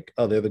just like,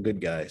 oh, they're the good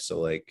guy, so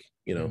like,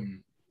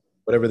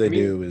 whatever they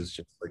do is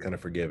just like kind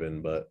of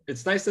forgiven. But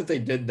it's nice that they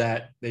did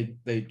that.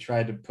 They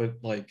tried to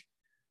put like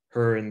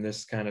her in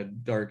this kind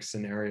of dark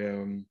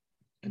scenario, and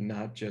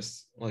not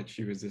just like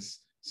she was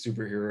this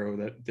superhero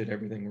that did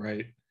everything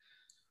right.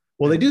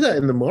 Well, they do that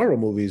in the Marvel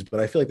movies,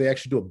 but I feel like they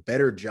actually do a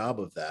better job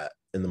of that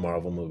in the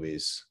Marvel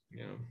movies.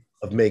 Yeah.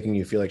 Of making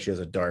you feel like she has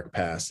a dark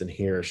past. And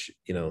here,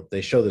 they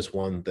show this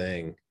one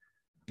thing,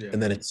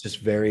 and then it's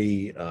just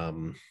very,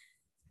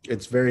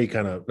 it's very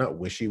kind of not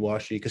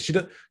wishy-washy, because she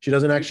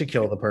doesn't actually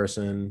kill the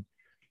person,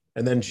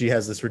 and then she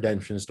has this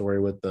redemption story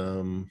with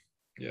them.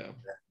 Yeah.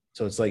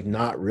 So it's like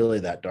not really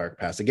that dark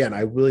past. Again,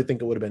 I really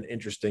think it would have been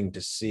interesting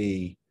to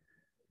see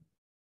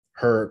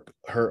her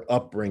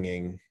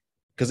upbringing,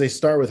 because they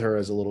start with her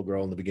as a little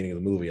girl in the beginning of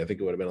the movie. I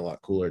think it would have been a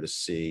lot cooler to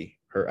see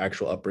her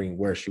actual upbringing,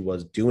 where she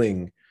was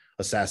doing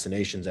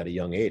assassinations at a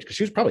young age, because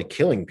she was probably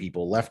killing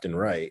people left and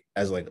right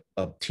as like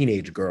a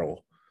teenage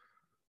girl,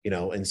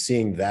 and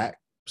seeing that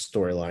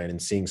storyline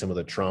and seeing some of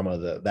the trauma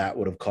that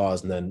would have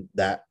caused, and then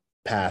that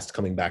past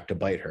coming back to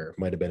bite her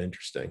might have been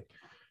interesting.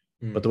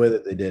 But the way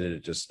that they did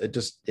it,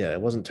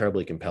 it wasn't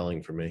terribly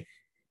compelling for me.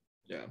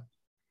 Yeah.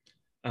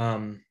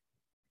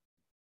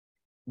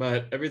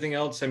 But everything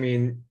else, I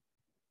mean,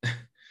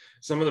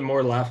 some of the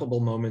more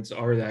laughable moments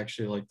are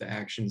actually like the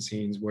action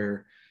scenes,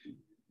 where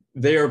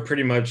they are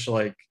pretty much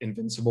like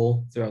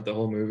invincible throughout the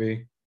whole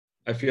movie.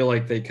 I feel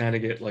like they kind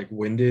of get like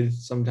winded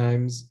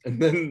sometimes, and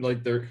then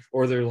like they're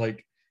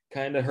like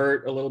kind of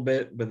hurt a little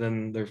bit, but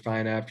then they're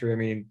fine after. I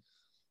mean,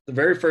 the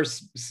very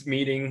first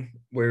meeting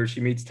where she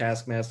meets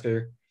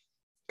Taskmaster,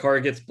 car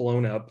gets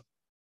blown up.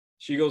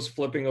 she goes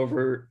flipping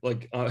over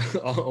like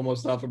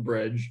almost off a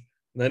bridge.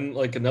 Then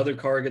like another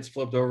car gets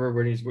flipped over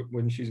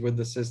when she's with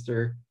the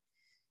sister.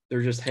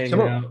 They're just hanging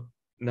Somehow, out.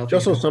 she Nothing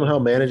also happens. somehow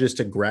manages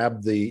to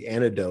grab the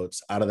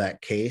antidotes out of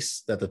that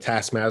case that the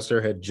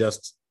Taskmaster had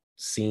just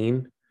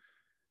seen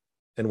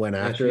and went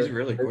Yeah, after she's it.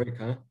 really quick,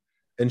 huh?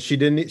 And she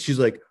didn't, she's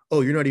like,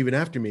 oh, you're not even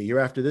after me. You're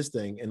after this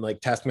thing. And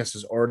like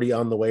Taskmaster's already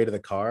on the way to the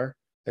car.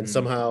 And Mhm.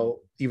 somehow,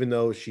 even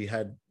though she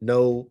had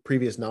no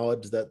previous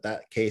knowledge that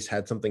that case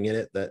had something in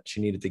it that she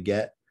needed to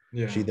get,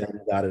 Yeah. she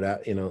then got it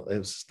out. You know,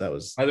 that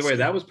was, By the way,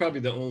 that was probably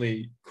the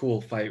only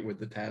cool fight with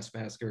the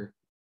Taskmaster.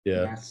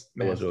 yeah,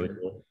 that was really Master.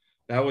 cool.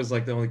 That was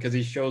like the only because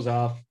she shows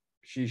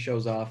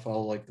off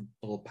all like the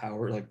little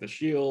power, like the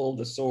shield,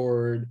 the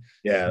sword,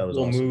 Yeah, that was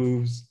cool awesome.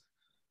 moves.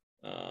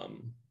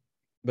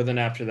 But then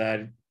after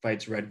that,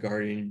 fights Red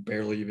Guardian. You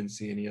barely even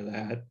see any of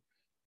that.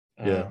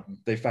 Yeah.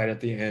 They fight at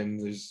the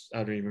end.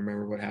 I don't even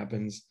remember what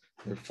happens.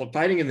 They're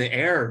fighting in the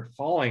air,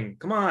 falling.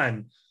 Come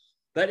on,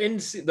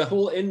 the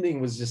whole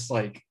ending was just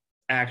like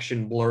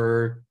action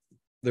blur.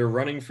 They're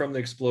running from the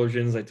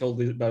explosions. I told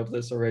you about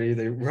this already.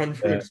 They run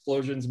from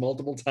explosions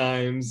multiple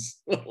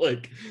times,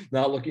 like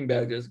not looking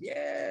back. Just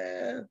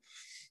yeah.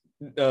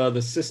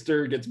 The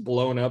sister gets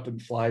blown up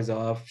and flies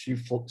off. She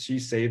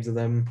saves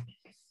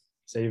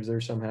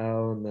her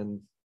somehow, and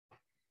then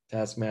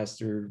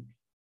Taskmaster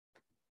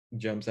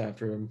jumps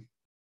after him.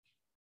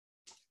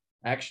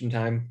 Action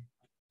time.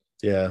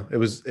 Yeah, it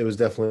was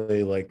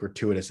definitely like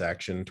gratuitous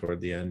action toward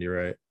the end. You're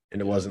right. And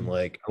it wasn't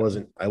like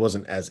I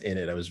wasn't as in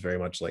it. I was very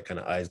much like kind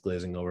of eyes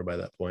glazing over by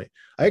that point.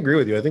 I agree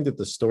with you. I think that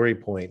the story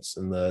points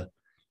and the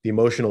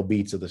emotional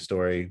beats of the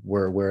story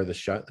were where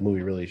the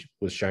movie really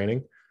was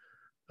shining.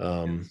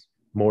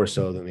 More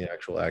so than the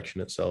actual action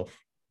itself.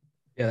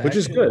 Yeah, which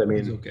is good. I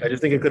mean, okay. I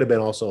just think it could have been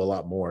also a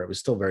lot more. It was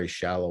still very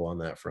shallow on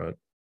that front.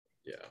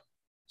 Yeah.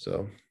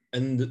 So,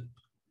 and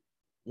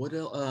what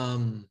else?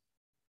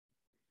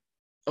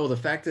 Oh, the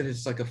fact that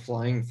it's like a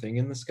flying thing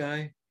in the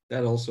sky,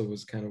 that also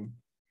was kind of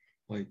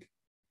like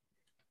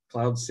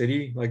Cloud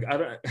City. Like, I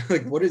don't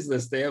like, what is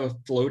this? They have a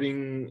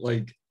floating,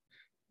 like,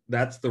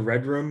 that's the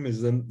Red Room,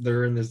 is then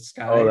they're in the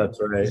sky. Oh, that's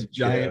right. This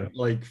giant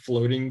like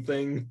floating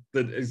thing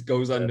that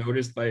goes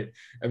unnoticed by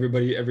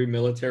everybody, every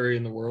military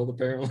in the world,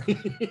 apparently.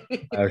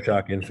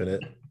 BioShock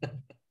Infinite.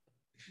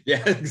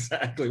 Yeah,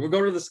 exactly. We're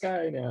going to the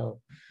sky now.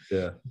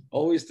 Yeah.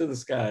 Always to the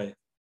sky.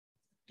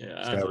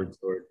 Yeah. Skyward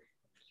Sword.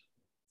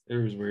 It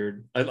was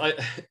weird. I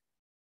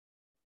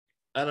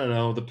don't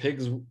know. The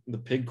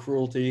pig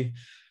cruelty.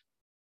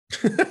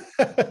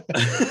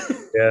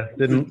 Yeah,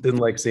 didn't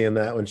like seeing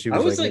that when she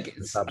was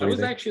I was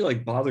actually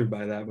like bothered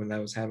by that when that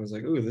was happening. I was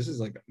like, "Ooh, this is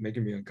like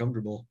making me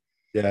uncomfortable."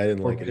 Yeah, I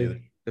didn't Poor like it pig.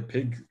 either. The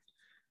pig.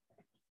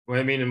 Well,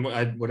 I mean,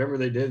 whatever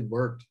they did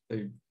worked.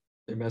 They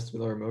messed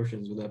with our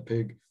emotions with that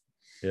pig.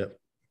 Yep.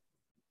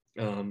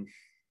 Yeah,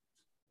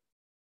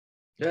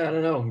 I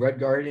don't know. Red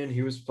Guardian,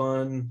 he was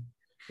fun.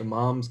 The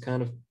mom's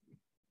kind of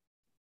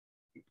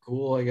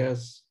cool, I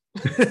guess.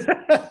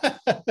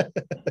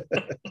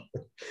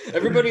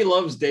 Everybody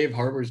loves Dave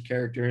Harbour's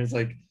character, and it's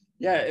like,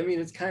 yeah, I mean,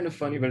 it's kind of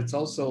funny, but it's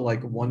also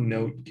like one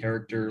note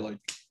character like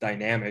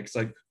dynamics.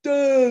 Like,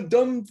 duh,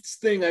 dumb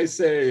thing I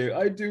say,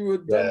 I do a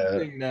dumb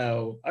thing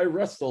now. I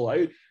wrestle.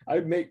 I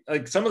make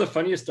like some of the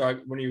funniest talk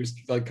when he was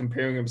like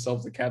comparing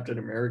himself to Captain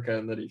America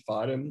and that he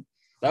fought him.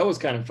 That was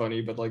kind of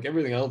funny, but like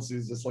everything else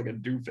is just like a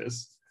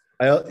doofus.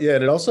 And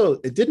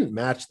it didn't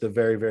match the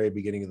very, very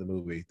beginning of the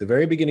movie. The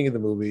very beginning of the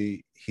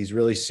movie, he's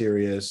really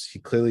serious. He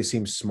clearly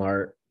seems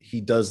smart.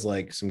 He does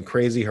like some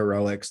crazy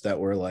heroics that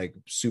were like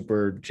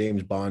super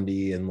James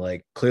Bondy and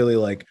like clearly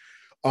like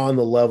on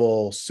the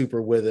level,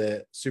 super with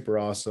it, super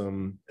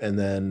awesome. And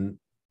then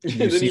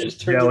you see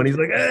and he's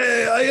like,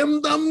 "Hey, I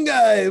am dumb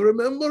guy.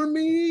 Remember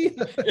me?"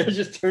 It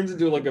just turns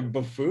into like a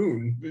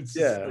buffoon. It's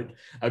like,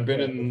 I've been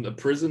in a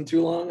prison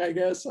too long, I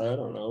guess. I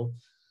don't know.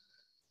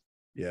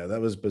 Yeah, that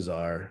was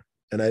bizarre.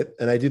 And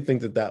I do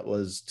think that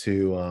was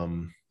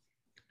to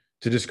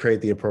just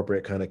create the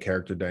appropriate kind of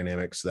character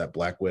dynamics so that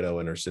Black Widow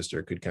and her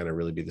sister could kind of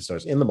really be the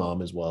stars, and the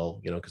mom as well,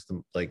 you know, because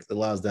it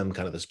allows them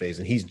kind of the space,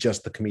 and he's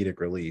just the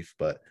comedic relief.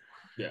 But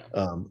yeah,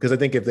 because I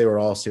think if they were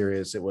all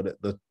serious, it would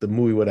the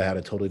movie would have had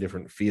a totally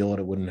different feel, and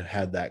it wouldn't have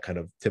had that kind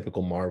of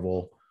typical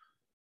Marvel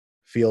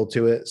feel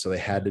to it. So they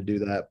had to do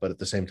that, but at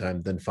the same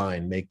time, then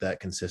fine, make that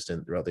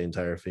consistent throughout the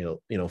entire film.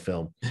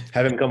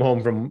 Have him come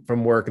home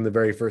from work in the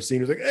very first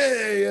scene. He's like,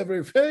 hey,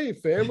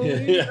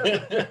 family.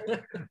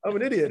 I'm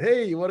an idiot.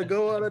 Hey, you want to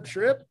go on a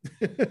trip?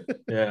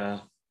 Yeah.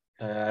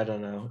 I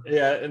don't know.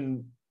 Yeah.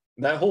 And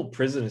that whole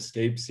prison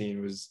escape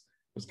scene was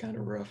kind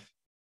of rough.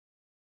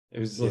 It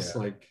was just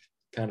like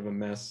kind of a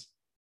mess.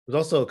 It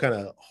was also kind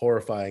of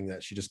horrifying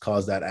that she just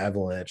caused that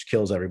avalanche,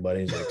 kills everybody.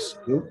 He's like,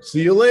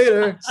 see you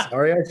later.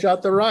 Sorry, I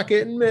shot the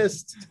rocket and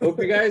missed.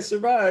 Hope you guys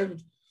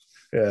survived.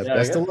 Yeah,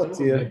 best of luck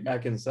to you.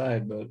 Back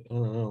inside, but I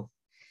don't know.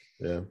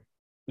 Yeah.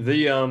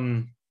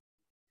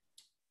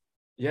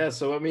 Yeah.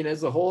 So I mean,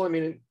 as a whole, I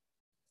mean,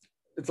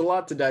 it's a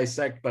lot to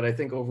dissect, but I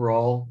think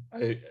overall,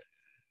 I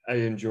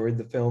enjoyed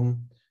the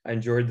film. I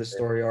enjoyed the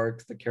story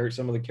arc,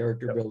 some of the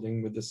character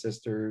building with the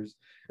sisters.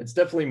 It's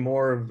definitely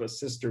more of a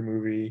sister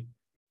movie,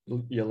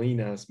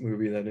 Yelena's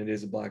movie, than it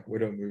is a Black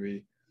Widow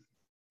movie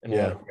in a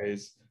lot of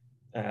ways.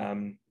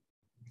 I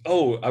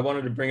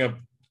wanted to bring up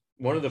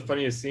one of the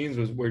funniest scenes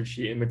was where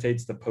she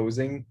imitates the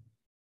posing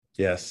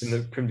Yes. in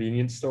the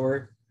convenience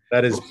store.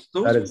 Those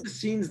were the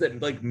scenes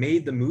that like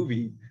made the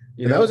movie.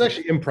 That was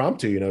actually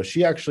impromptu.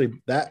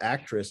 That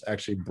actress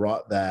actually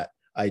brought that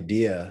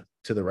idea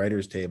to the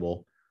writer's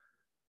table.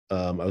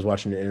 I was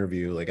watching an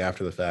interview like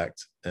after the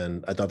fact,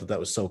 and I thought that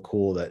was so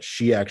cool that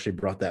she actually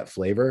brought that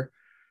flavor.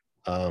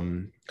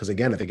 Because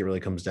again, I think it really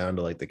comes down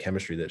to like the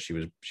chemistry that she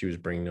was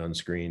bringing on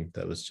screen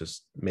that was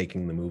just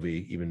making the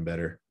movie even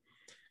better.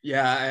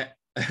 Yeah,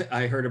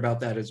 I heard about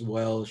that as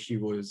well. She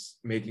was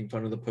making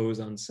fun of the pose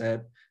on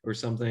set or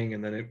something,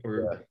 and then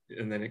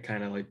it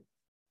kind of like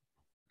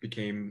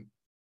became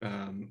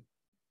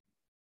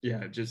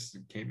it just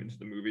came into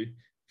the movie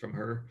from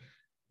her.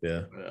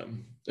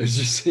 It's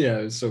just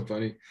it was so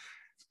funny.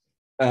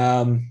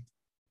 But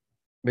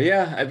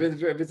yeah,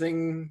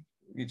 everything,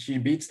 she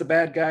beats the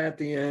bad guy at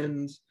the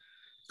end.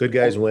 Good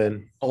guys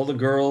win. All the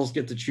girls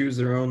get to choose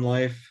their own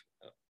life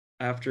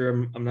after.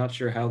 I'm not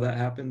sure how that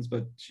happens,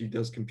 but she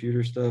does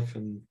computer stuff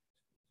and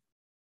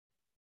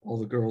all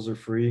the girls are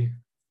free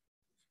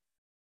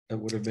that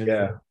would have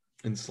been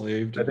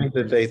enslaved. I think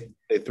that they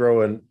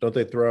throw in, don't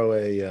they throw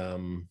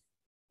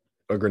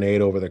a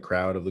grenade over the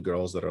crowd of the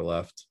girls that are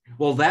left?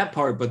 Well, that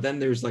part, but then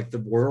there's like the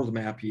world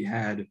map he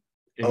had.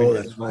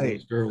 That's right.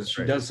 Those girls.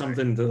 She does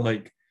something to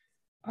like,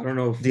 I don't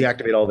know,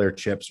 deactivate all their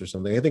chips or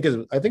something. I think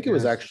it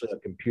was actually a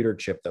computer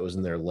chip that was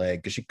in their leg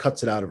because she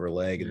cuts it out of her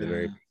leg in the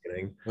very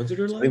beginning. Was it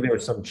her leg? I think there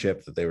was some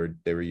chip that they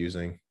were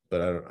using,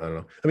 but I don't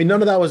know. I mean,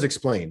 none of that was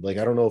explained. Like,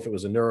 I don't know if it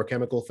was a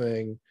neurochemical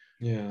thing.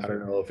 Yeah. I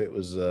don't know if it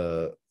was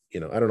I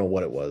don't know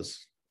what it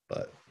was,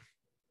 but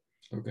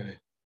okay.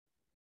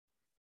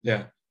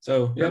 Yeah.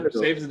 So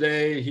saves the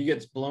day. He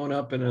gets blown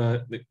up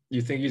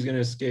you think he's gonna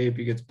escape,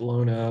 he gets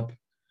blown up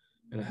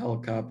in a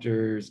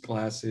helicopter, his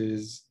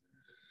glasses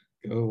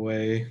go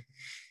away.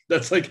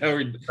 That's like how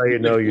he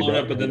blown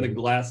up, but then the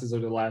glasses are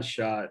the last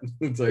shot.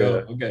 It's like,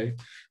 oh, okay.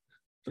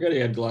 Forgot he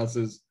had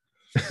glasses.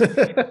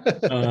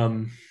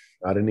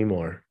 Not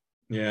anymore.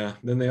 Yeah.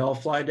 Then they all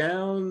fly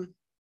down.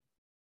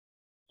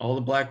 All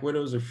the Black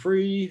Widows are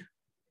free.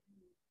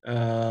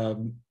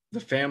 The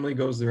family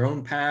goes their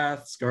own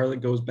path. Scarlet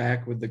goes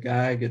back with the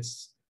guy,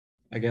 gets,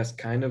 I guess,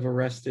 kind of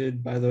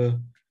arrested by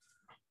the.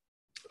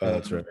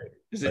 That's right.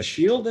 Is it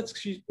Shield?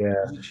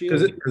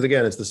 Because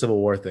again, it's the Civil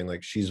War thing.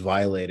 Like, she's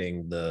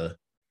violating the,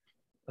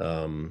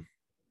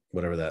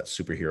 whatever that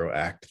superhero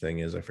act thing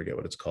is. I forget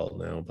what it's called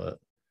now, but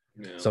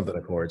something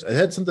Accords. It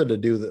had something to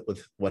do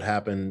with what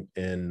happened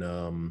in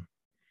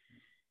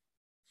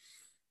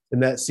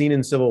that scene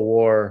in Civil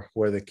War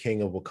where the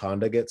king of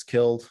Wakanda gets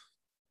killed.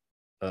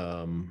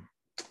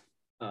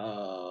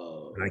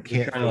 I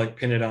can't trying to like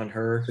pin it on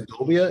her.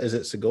 Segovia? Is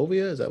it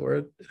Segovia? Is that where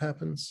it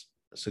happens?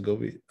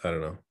 Segovia? I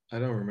don't know. I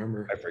don't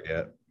remember. I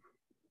forget.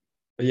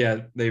 But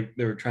yeah, they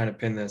were trying to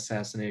pin the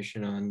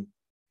assassination on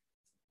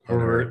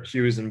her.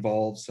 She was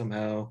involved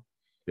somehow.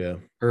 Yeah.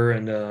 Her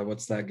and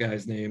what's that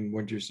guy's name?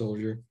 Winter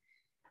Soldier.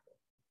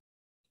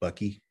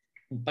 Bucky.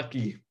 But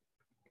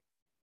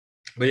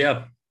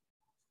yeah.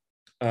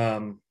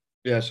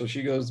 So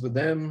she goes with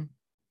them.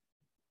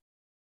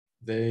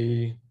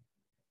 They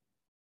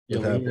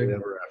Happily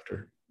ever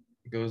after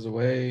goes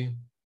away.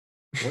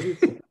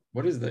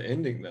 What is the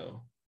ending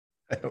though?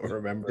 I don't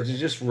remember. Did you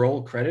just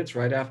roll credits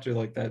right after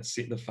like that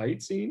scene, the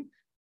fight scene?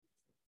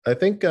 I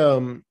think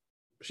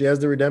she has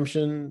the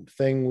redemption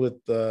thing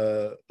with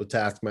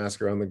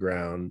Taskmaster on the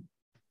ground,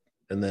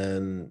 and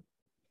then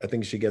I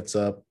think she gets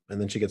up and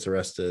then she gets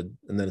arrested,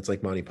 and then it's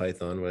like Monty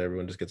Python where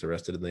everyone just gets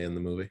arrested and they end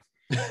the movie.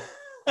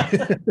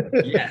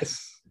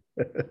 Yes.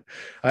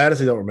 I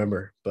honestly don't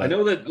remember, but I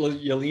know that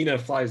Yelena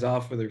flies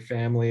off with her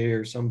family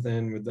or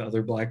something with the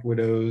other Black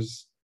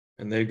Widows,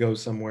 and they go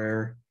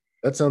somewhere.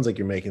 That sounds like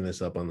you're making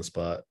this up on the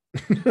spot.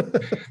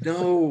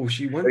 No,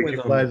 she went with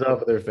them. Flies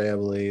off with her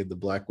family, the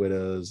Black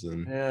Widows,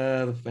 and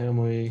the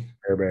family.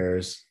 Care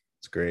Bears.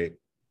 It's great.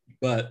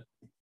 But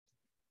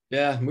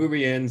yeah,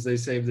 movie ends. They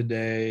save the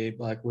day.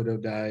 Black Widow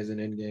dies in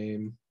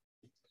Endgame.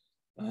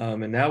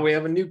 And now we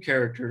have a new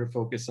character to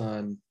focus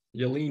on,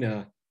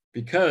 Yelena,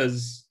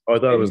 because I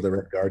thought it was the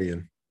Red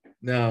Guardian.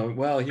 No,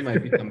 well, he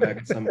might be come back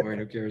at some point.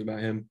 Who cares about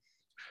him?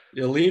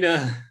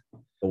 Yelena,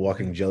 the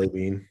walking jelly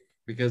bean.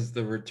 Because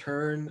the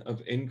return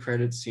of end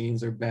credit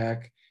scenes are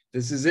back.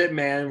 This is it,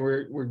 man.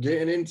 We're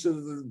getting into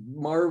the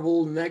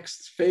Marvel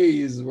next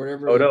phase,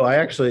 whatever. Oh no,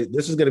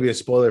 this is going to be a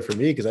spoiler for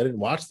me because I didn't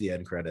watch the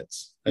end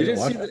credits. You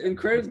didn't see the end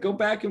credits? Go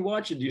back and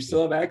watch it. Do you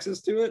still have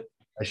access to it?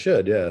 I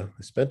should, yeah.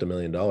 I spent $1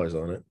 million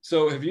on it.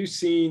 So have you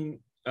seen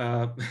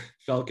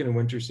Falcon and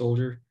Winter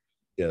Soldier?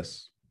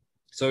 Yes.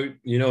 So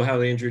you know how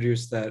they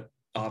introduced that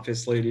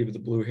office lady with the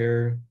blue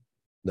hair?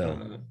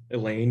 No.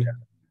 Elaine. Yeah.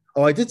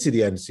 Oh, I did see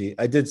the end scene.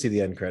 I did see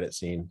the end credit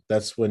scene.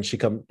 That's when she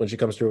comes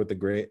through with the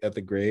grave at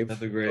the grave.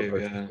 At the grave,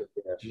 yeah.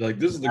 She's like,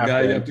 this is the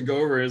guy you have to go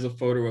over as a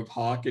photo of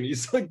Hawk, and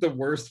he's like the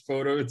worst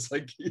photo. It's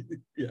like,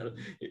 yeah,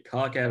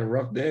 Hawk had a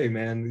rough day,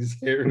 man. These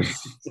hairs.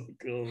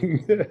 Like,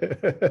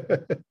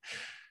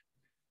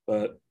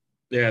 but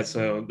yeah,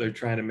 so they're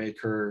trying to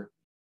make her.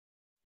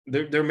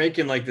 They're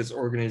making like this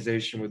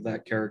organization with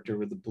that character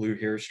with the blue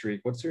hair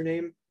streak. What's her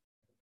name?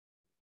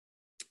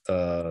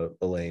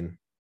 Elaine.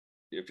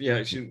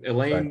 Yeah,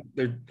 Elaine.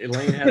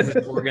 Elaine has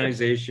this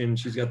organization.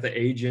 She's got the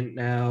agent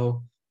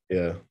now.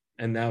 Yeah.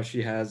 And now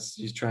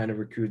she's trying to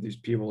recruit these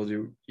people to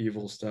do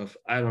evil stuff.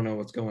 I don't know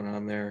what's going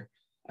on there.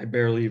 I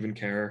barely even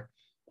care.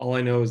 All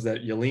I know is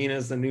that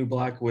Yelena's the new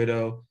Black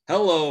Widow.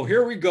 Hello,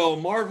 here we go.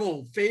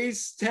 Marvel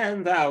Phase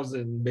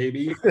 10,000,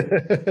 baby.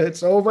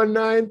 It's over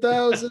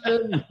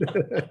 9,000.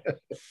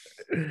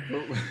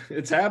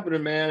 It's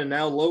happening, man. And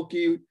now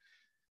Loki,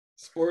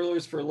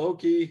 spoilers for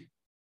Loki,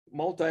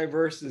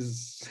 multiverse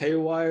is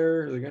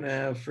haywire. They're going to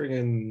have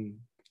friggin'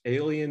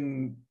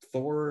 alien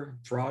Thor,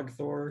 frog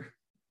Thor.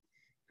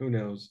 Who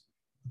knows?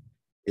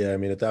 Yeah, I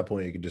mean, at that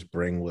point, you could just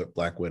bring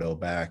Black Widow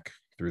back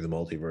through the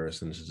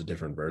multiverse, and it's just a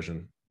different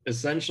version.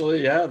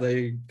 Essentially, yeah,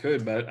 they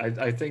could, but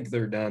I think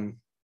they're done.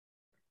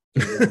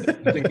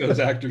 I think those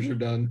actors are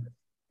done.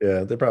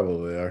 Yeah, they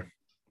probably are.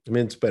 I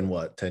mean, it's been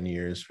what, 10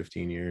 years,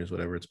 15 years,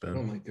 whatever it's been.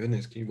 Oh my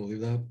goodness, can you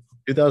believe that?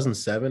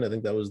 2007, I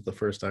think that was the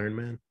first Iron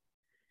Man.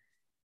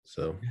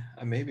 So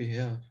maybe,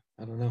 yeah.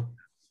 I don't know.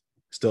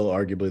 Still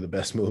arguably the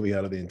best movie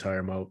out of the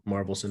entire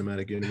Marvel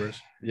Cinematic Universe.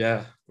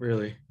 Yeah,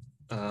 really.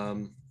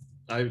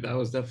 That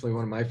was definitely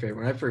one of my favorite.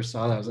 When I first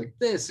saw that, I was like,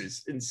 this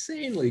is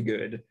insanely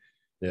good.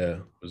 Yeah,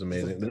 it was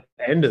amazing. The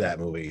end of that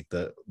movie,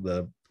 the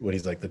when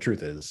he's like, the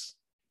truth is,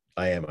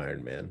 I am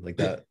Iron Man. Like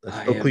that.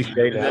 That's so cliche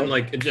now. And then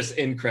like it just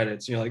end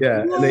credits. You're like,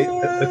 yeah, and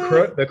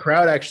the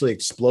crowd actually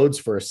explodes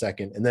for a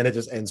second, and then it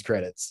just ends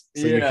credits.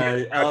 So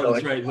yeah,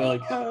 that's right. They're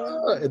like,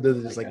 and then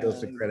it just like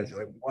goes to credits. You're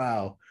like,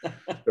 wow,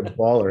 the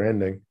baller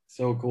ending.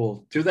 So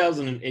cool.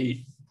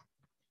 2008.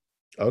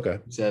 Okay.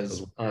 It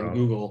says on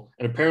Google,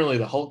 and apparently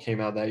the Hulk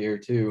came out that year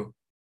too.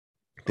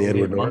 The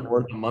Edward Norton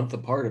one, a month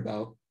apart.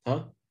 About,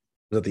 huh?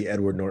 Was that the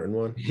Edward Norton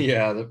one?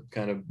 Yeah, that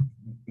kind of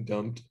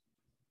dumped.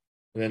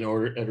 And then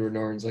Edward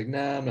Norton's like,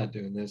 nah, I'm not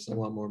doing this. I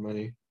want more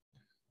money.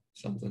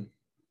 Something.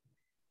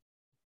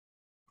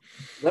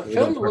 That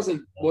film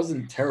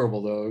wasn't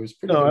terrible though. It was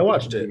pretty. No, I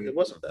watched it. It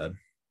wasn't bad.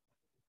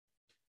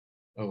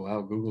 Oh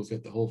wow, Google's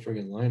got the whole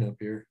friggin' lineup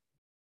here.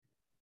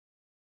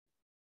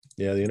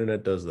 Yeah, the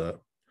internet does that.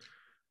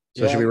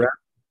 So should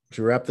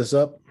we wrap this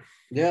up?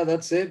 Yeah,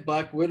 that's it.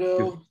 Black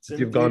Widow. Since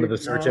you've gone to the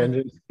search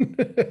engine.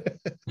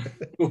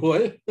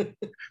 What?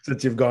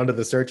 Since you've gone to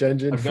the search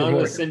engine. I've gone to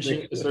the search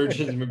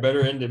engine. We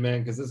better end it, man,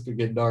 because this could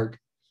get dark.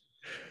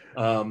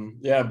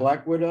 Yeah,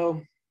 Black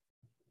Widow.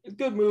 It's a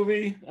good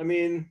movie. I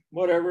mean,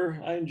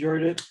 whatever. I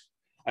enjoyed it.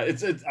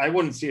 I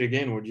wouldn't see it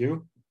again, would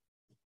you?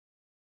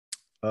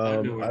 I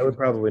would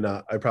probably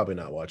not. I'd probably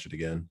not watch it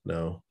again.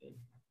 No.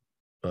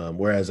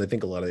 Whereas I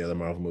think a lot of the other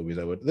Marvel movies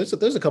I would. There's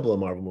a couple of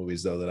Marvel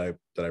movies though that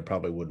I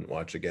probably wouldn't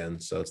watch again.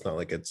 So it's not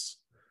like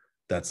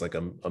that's like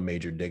a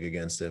major dig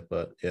against it.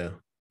 But yeah,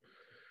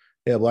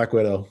 Black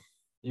Widow.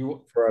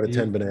 4 out of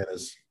 10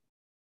 bananas.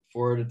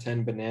 4 out of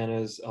 10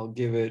 bananas. I'll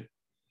give it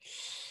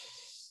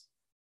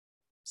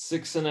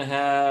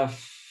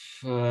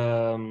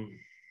 6.5.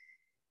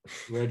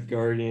 Red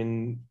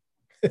Guardian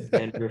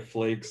dandruff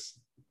flakes.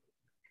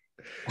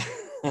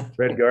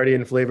 Red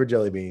Guardian flavored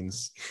jelly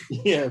beans.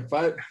 Yeah,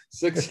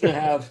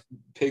 6.5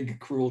 pig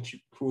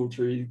cruelty.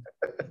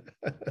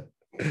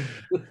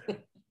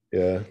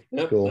 Yeah.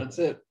 Yep, cool. That's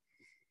it.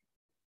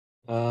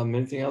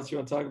 Anything else you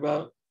want to talk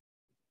about?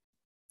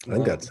 I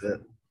think that's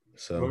it.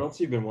 So what else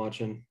have you been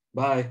watching?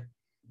 Bye.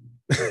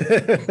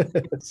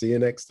 See you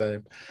next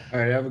time. All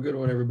right, have a good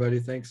one, everybody.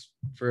 Thanks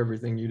for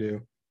everything you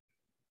do.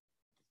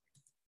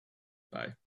 Bye.